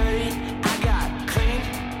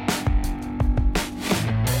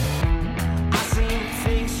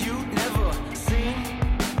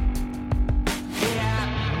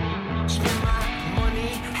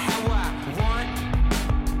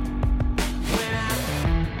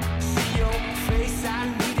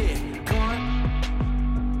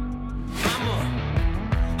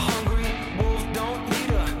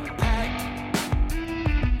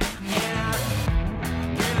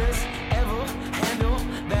 Ever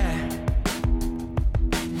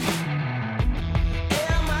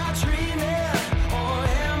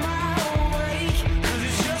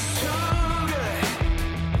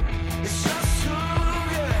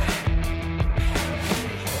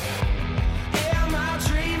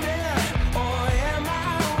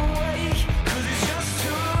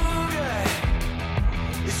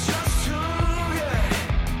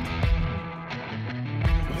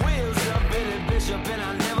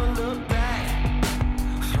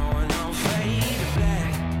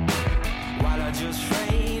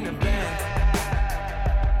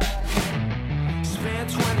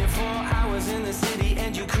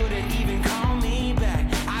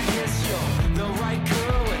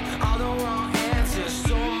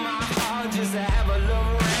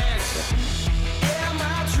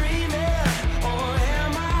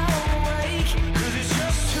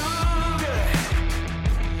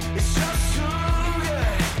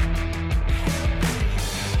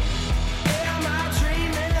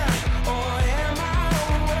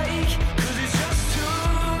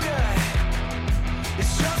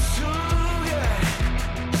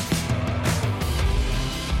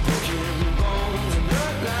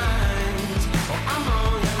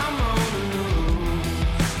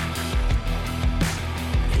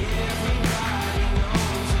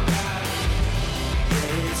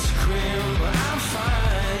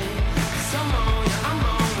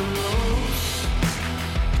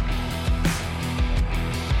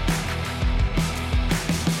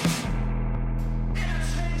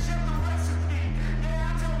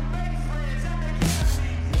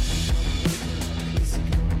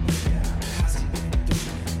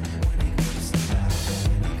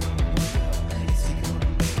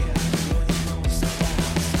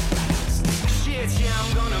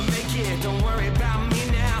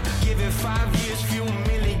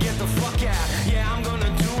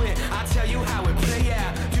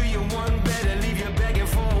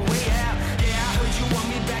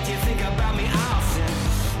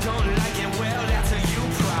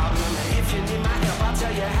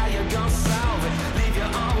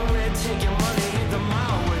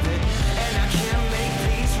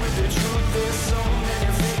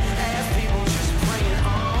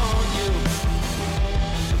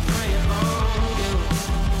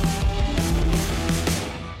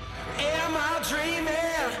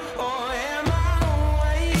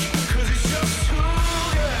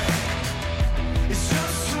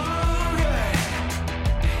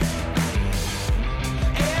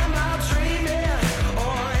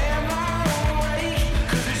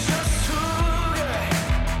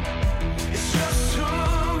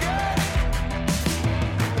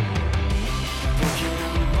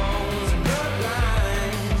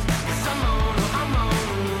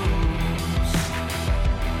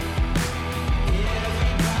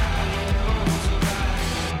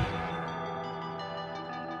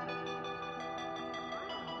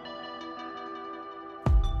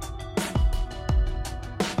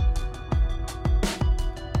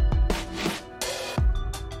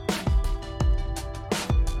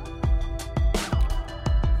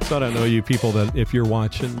So I don't know, you people, that if you're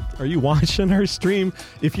watching, are you watching our stream?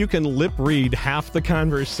 If you can lip read half the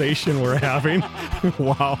conversation we're having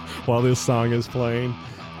while this song is playing.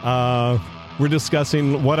 We're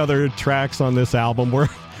discussing what other tracks on this album were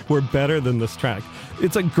better than this track.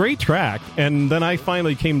 It's a great track, and then I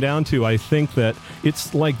finally came down to, I think that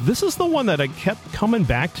it's like, this is the one that I kept coming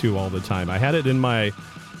back to all the time. I had it in my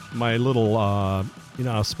little,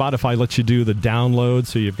 Spotify lets you do the download,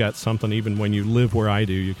 so you've got something, even when you live where I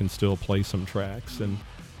do, you can still play some tracks. And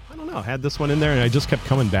I don't know, I had this one in there, and I just kept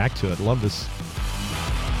coming back to it. Love this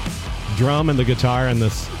drum and the guitar and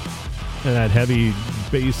that heavy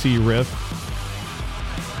bassy riff.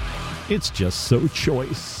 It's just so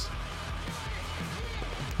choice.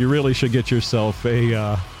 You really should get yourself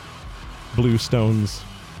a Blue Stones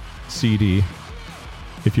CD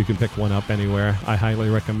if you can pick one up anywhere. I highly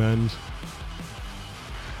recommend.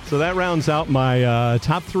 So that rounds out my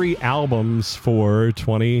top 3 albums for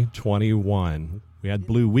 2021. We had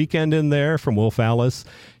Blue Weekend in there from Wolf Alice,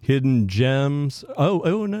 Hidden Gems.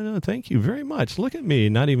 Oh, no, thank you very much. Look at me,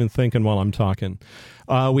 not even thinking while I'm talking.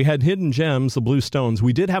 We had Hidden Gems, the Blue Stones.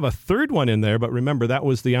 We did have a third one in there, but remember, that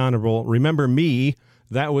was the honorable. Remember Me,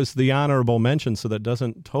 that was the honorable mention, so that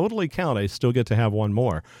doesn't totally count. I still get to have one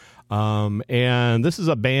more. And this is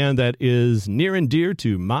a band that is near and dear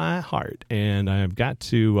to my heart, and I've got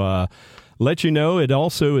to let you know it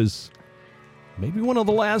also is maybe one of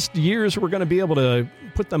the last years we're going to be able to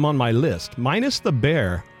put them on my list. Minus the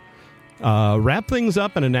Bear wrapped things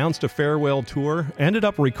up and announced a farewell tour, ended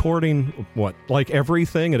up recording,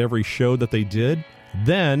 everything at every show that they did,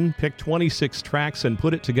 then picked 26 tracks and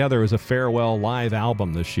put it together as a farewell live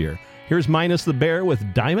album this year. Here's Minus the Bear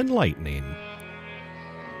with Diamond Lightning.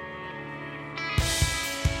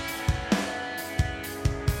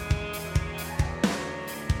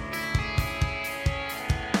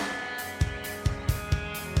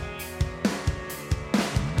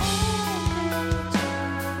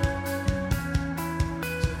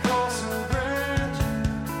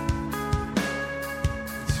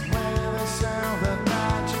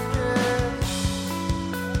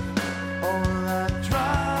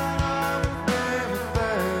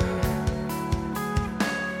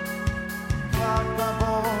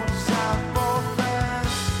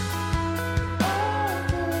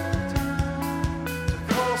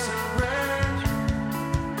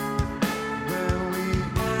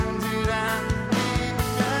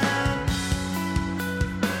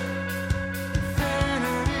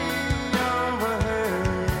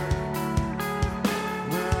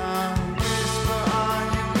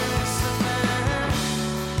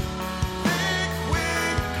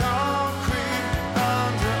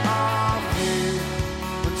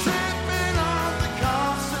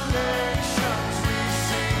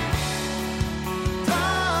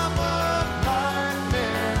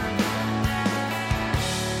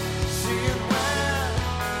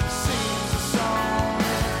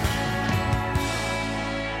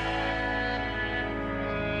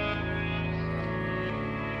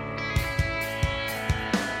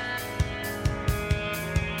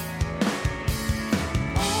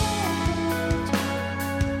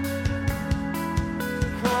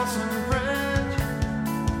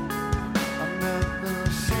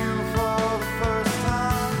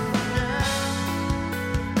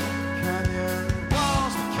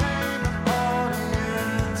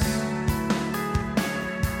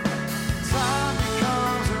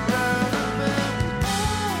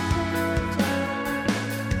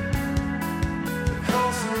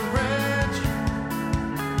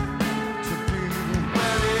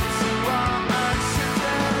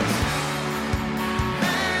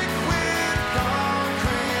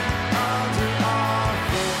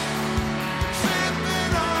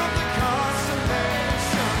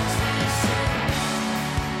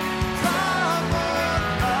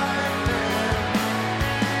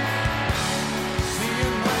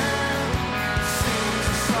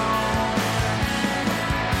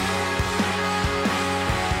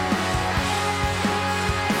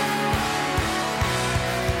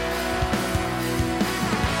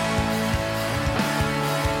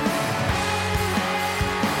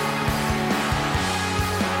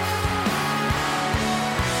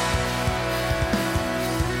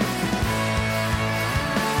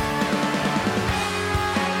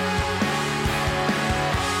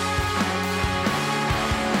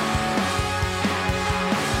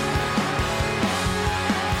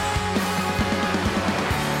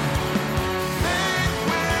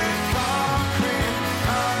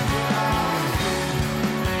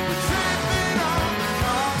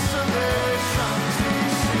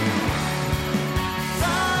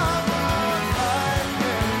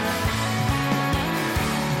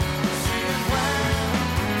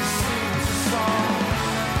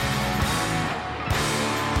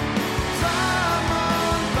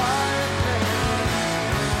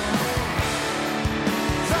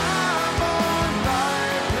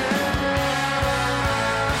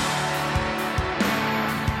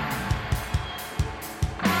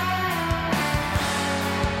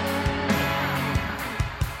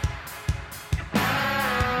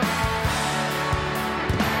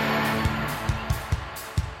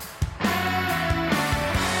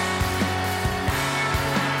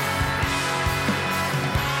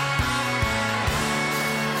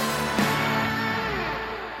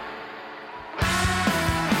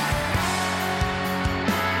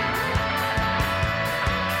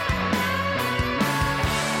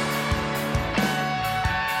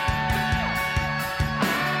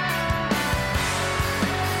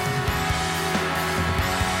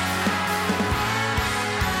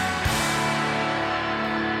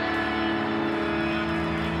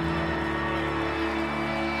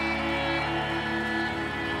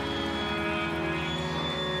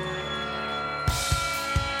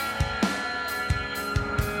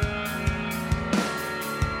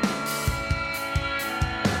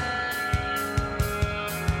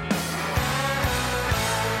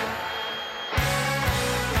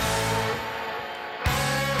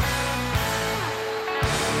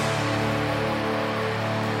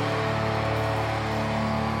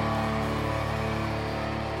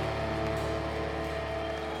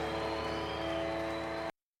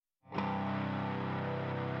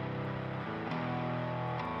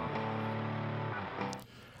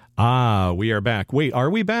 We are back. Wait, are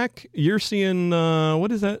we back? You're seeing,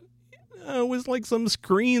 what is that? It was like some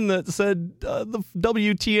screen that said the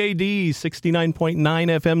WTAD 69.9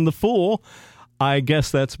 FM The Fool. I guess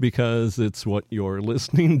that's because it's what you're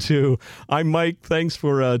listening to. I'm Mike. Thanks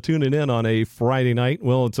for tuning in on a Friday night.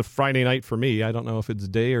 Well, it's a Friday night for me. I don't know if it's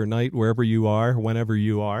day or night, wherever you are, whenever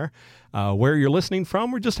you are. Where you're listening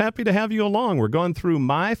from, we're just happy to have you along. We're going through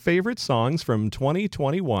my favorite songs from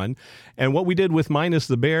 2021. And what we did with Minus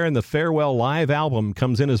the Bear and the Farewell Live album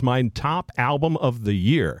comes in as my top album of the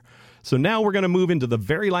year. So now we're going to move into the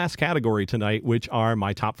very last category tonight, which are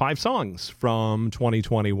my top 5 songs from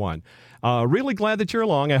 2021. Really glad that you're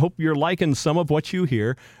along. I hope you're liking some of what you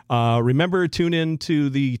hear. Remember, tune in to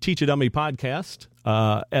the Teach a Dummy podcast,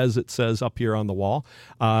 as it says up here on the wall.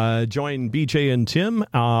 Join BJ and Tim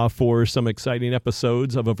for some exciting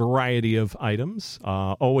episodes of a variety of items.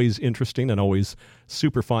 Always interesting and always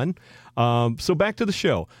super fun. So back to the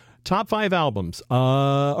show. Top 5 albums,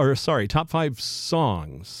 top 5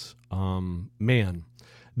 songs. Man,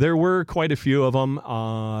 there were quite a few of them.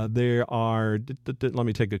 There are, let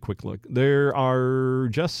me take a quick look. There are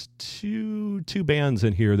just two bands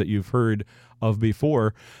in here that you've heard of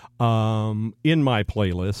before in my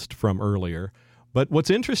playlist from earlier. But what's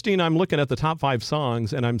interesting, I'm looking at the top 5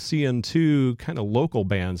 songs and I'm seeing 2 kind of local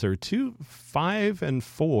bands. There are 2, 5 and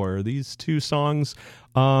 4. These 2 songs,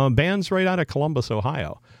 bands right out of Columbus,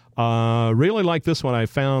 Ohio. Really like this one I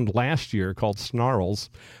found last year called Snarls.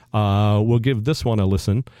 We'll give this one a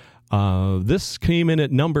listen. This came in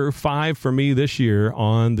at number 5 for me this year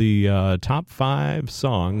on the top 5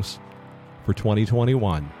 songs for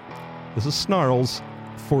 2021. This is Snarls,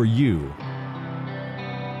 For You.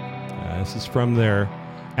 This is from their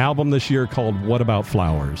album this year called What About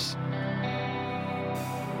Flowers?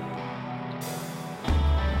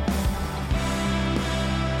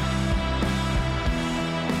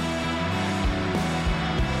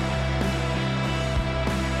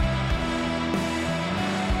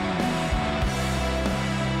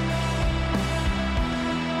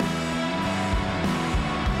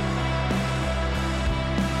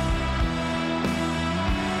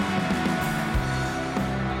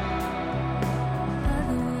 By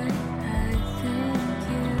the way, I thank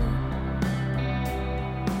you.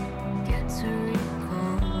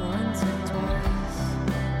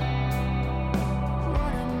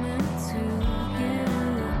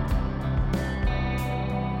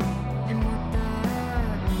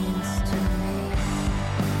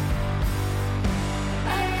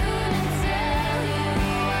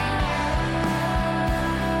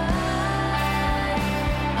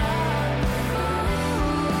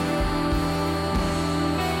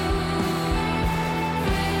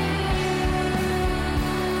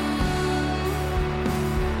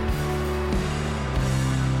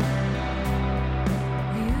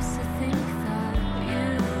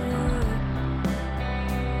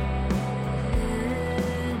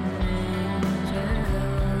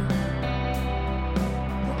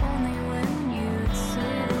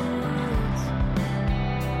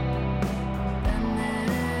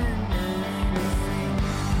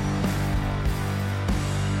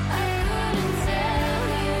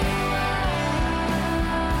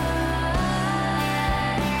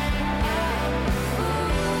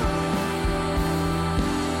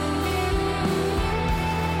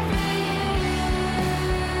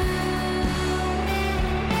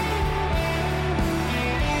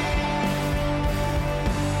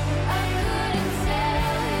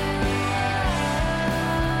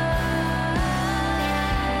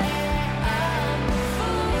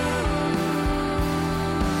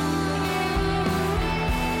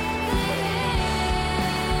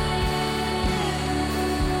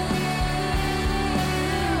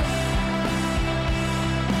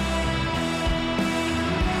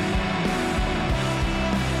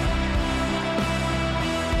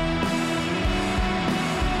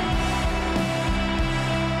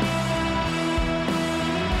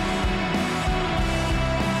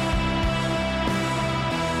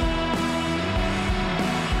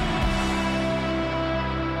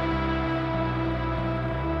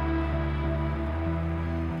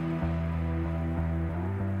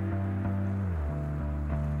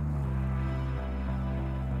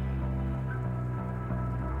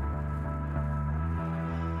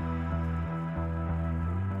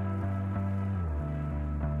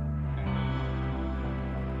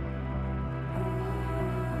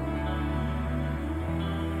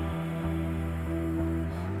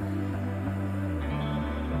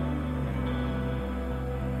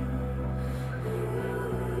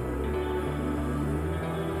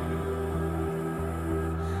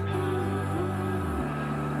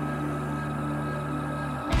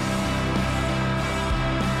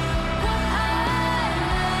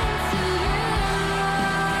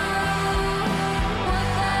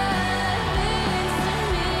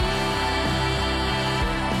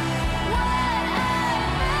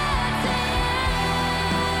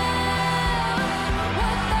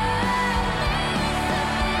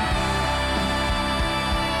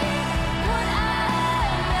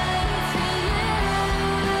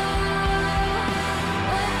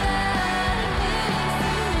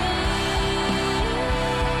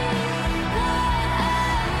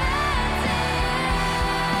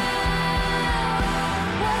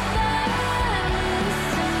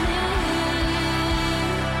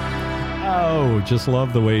 just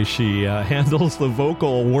love the way she handles the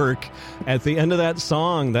vocal work at the end of that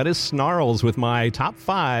song. That is Snarls with my top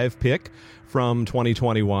 5 pick from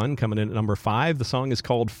 2021. Coming in at number 5, the song is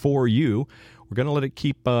called For You. We're going to let it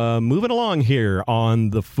keep moving along here on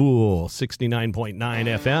The Fool, 69.9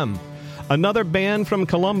 FM. Another band from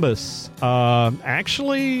Columbus.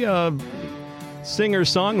 Actually,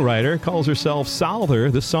 singer-songwriter, calls herself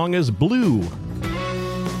Souther. The song is Blue.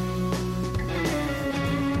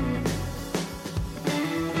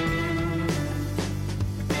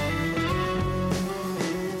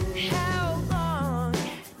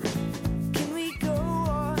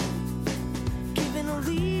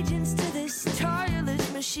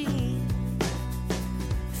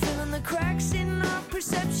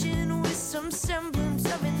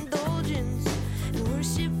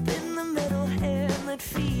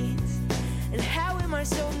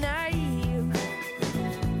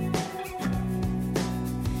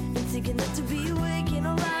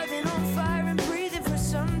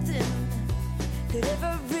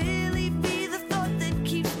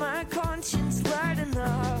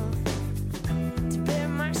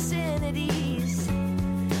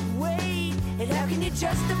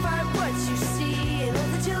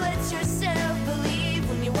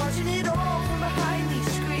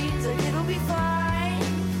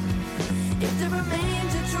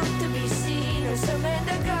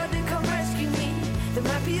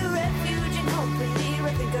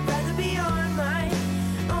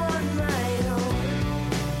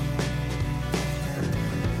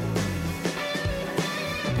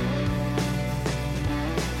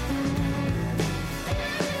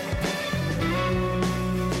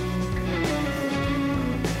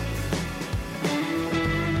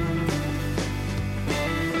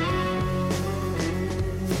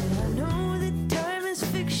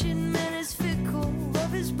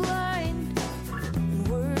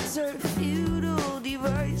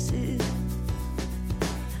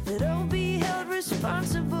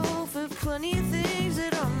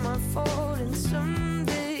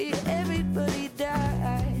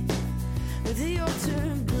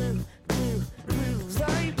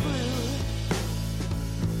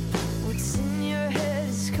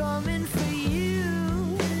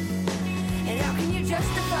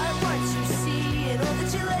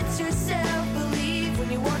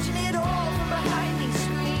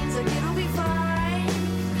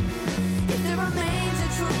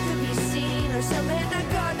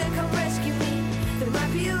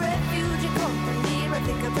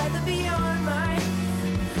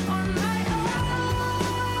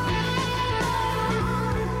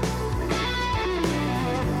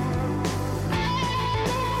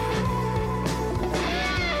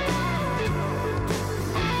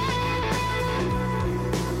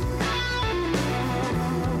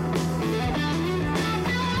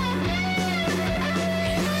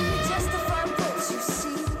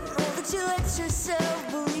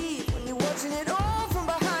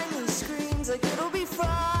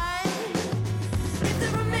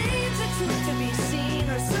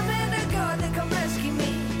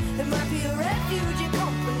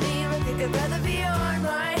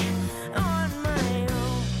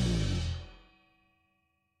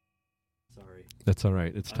 That's all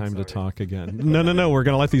right. It's time to talk again. No. We're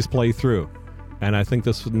going to let these play through. And I think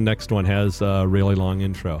this next one has a really long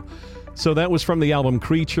intro. So that was from the album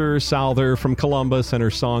Creature, Souther from Columbus, and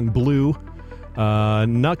her song Blue.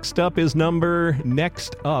 Next up is number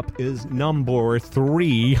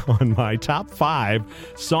 3 on my top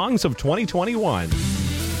 5 songs of 2021.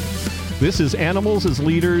 This is Animals as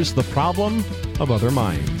Leaders, The Problem of Other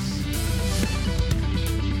Minds.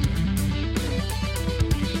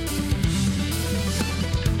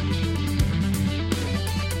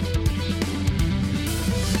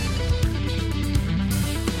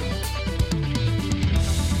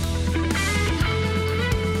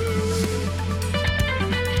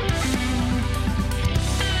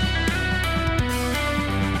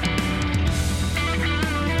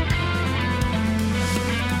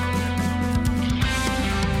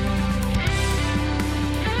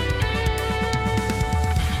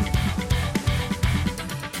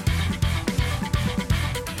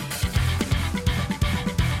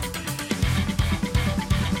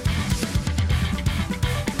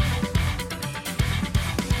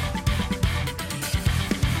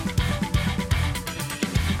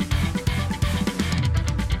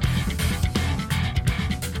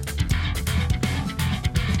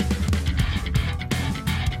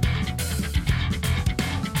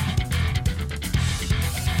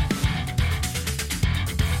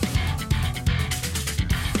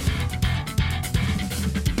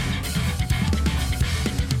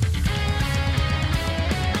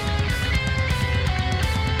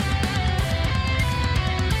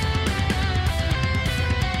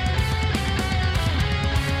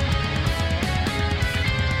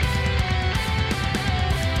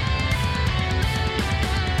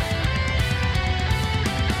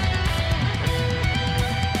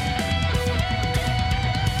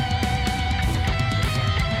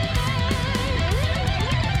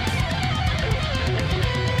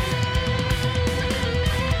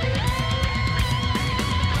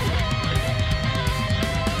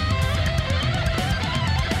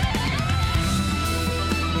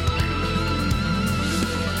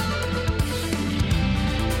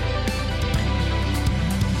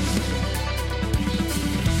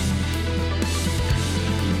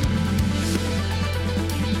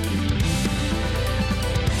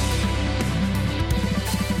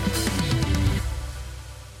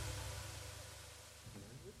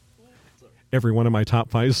 every one of my top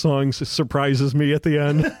 5 songs surprises me at the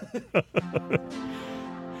end.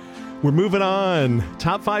 We're moving on.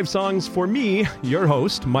 Top 5 songs for me, your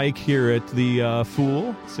host, Mike, here at the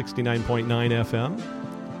Fool, 69.9 FM.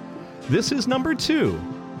 This is number 2.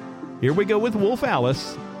 Here we go with Wolf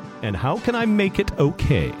Alice, and How Can I Make It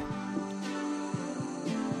Okay?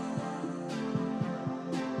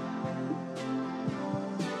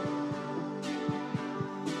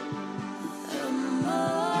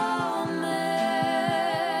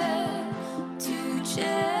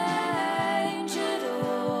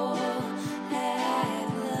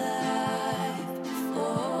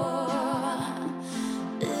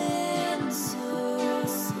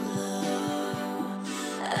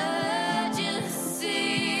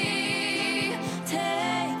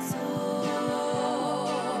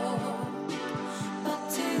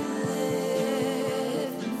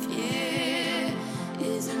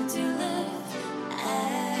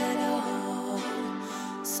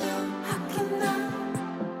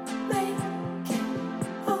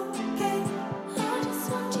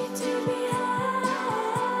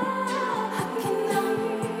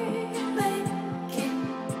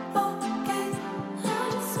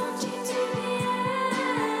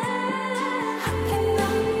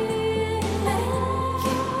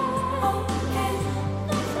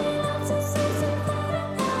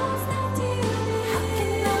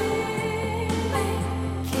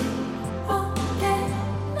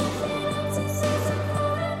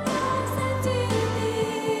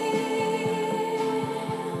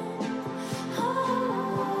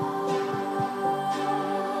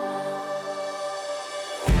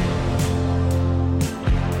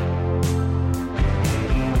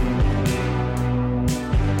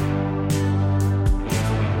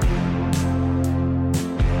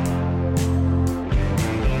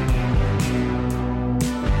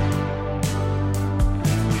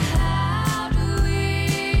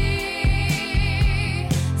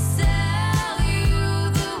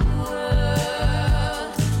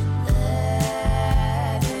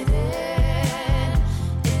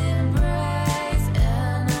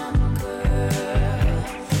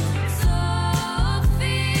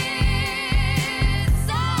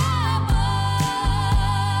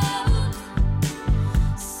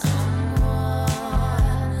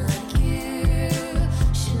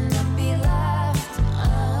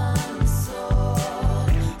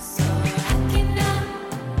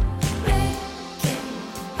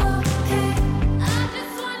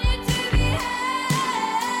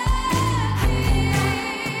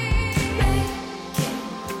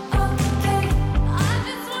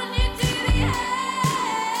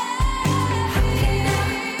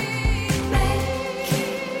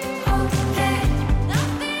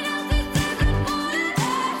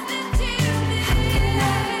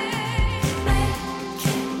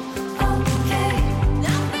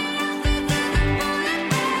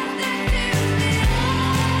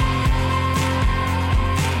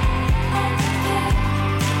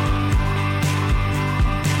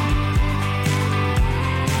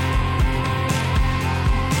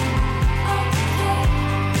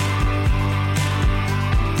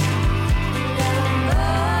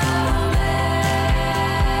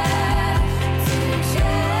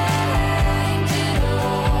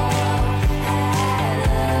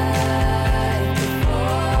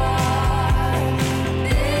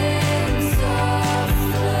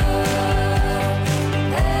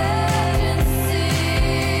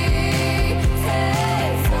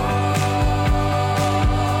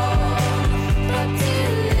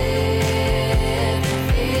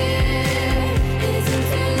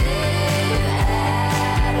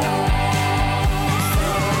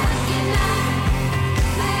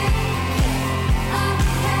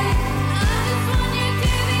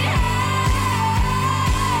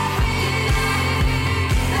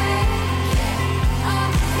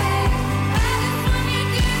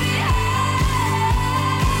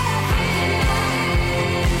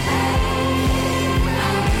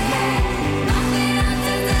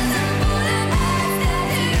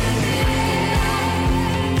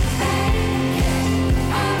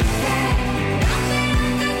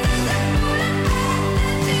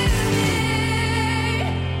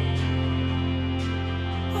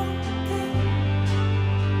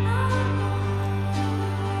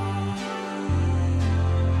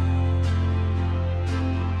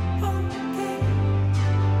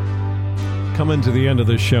 Coming to the end of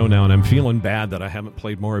this show now, and I'm feeling bad that I haven't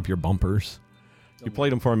played more of your bumpers. You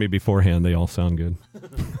played them for me beforehand. They all sound good.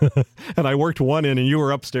 And I worked one in, and you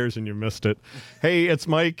were upstairs, and you missed it. Hey, it's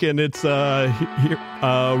Mike, and it's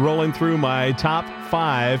rolling through my top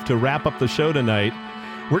 5 to wrap up the show tonight.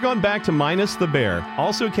 We're going back to Minus the Bear.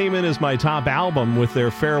 Also came in as my top album with their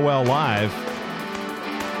Farewell Live.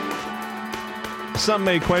 Some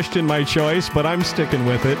may question my choice, but I'm sticking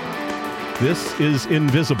with it. This is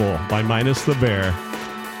Invisible by Minus the Bear.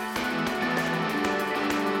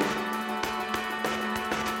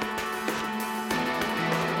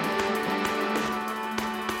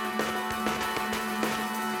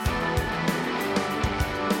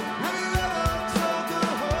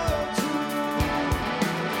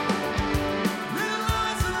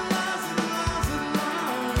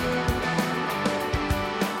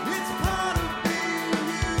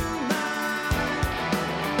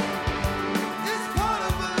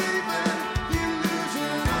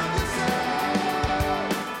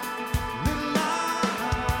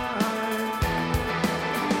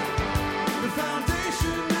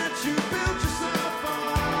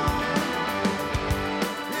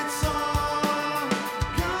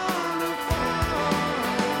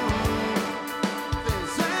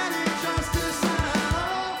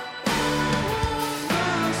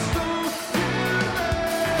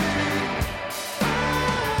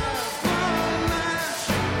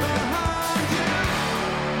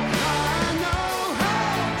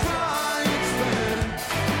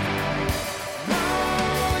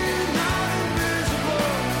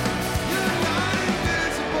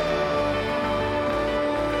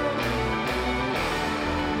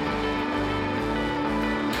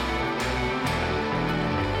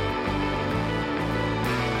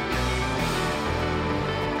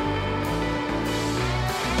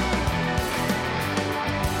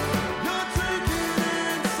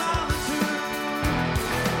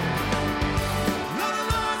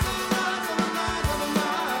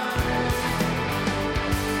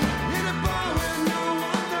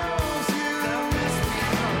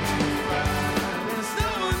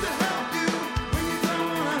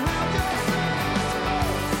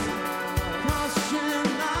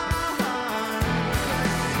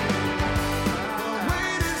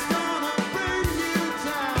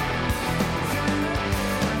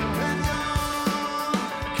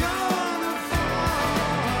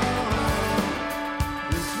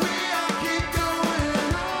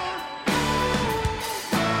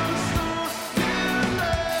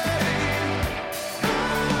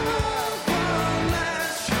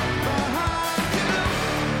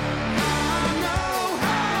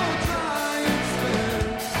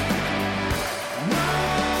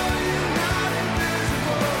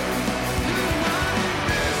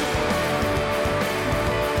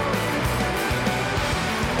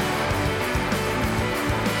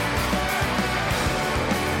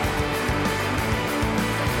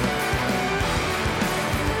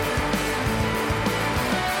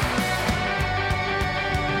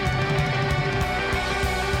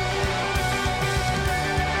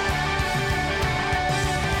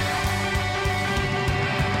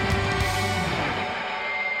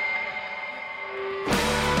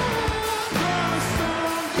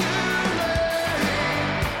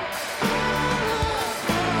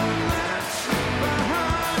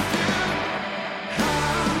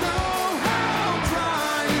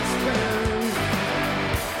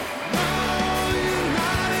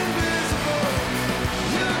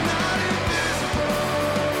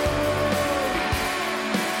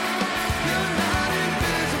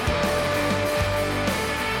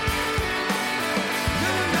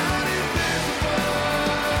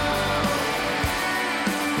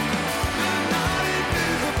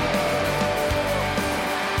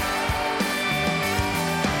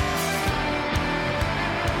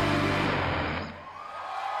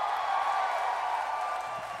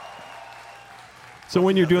 So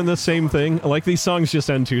when you're doing the same thing, like these songs just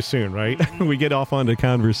end too soon, right? We get off onto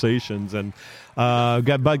conversations and got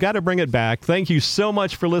to bring it back. Thank you so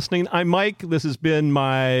much for listening. I'm Mike. This has been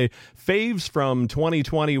my faves from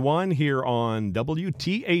 2021 here on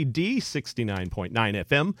WTAD 69.9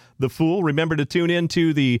 FM. The Fool. Remember to tune in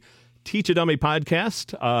to the Teach a Dummy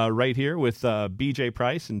podcast right here with BJ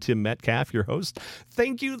Price and Tim Metcalf, your host.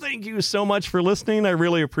 Thank you so much for listening. I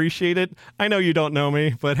really appreciate it. I know you don't know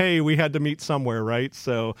me, but hey, we had to meet somewhere, right?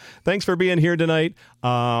 So thanks for being here tonight.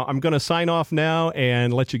 I'm going to sign off now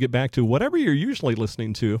and let you get back to whatever you're usually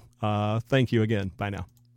listening to. Thank you again. Bye now.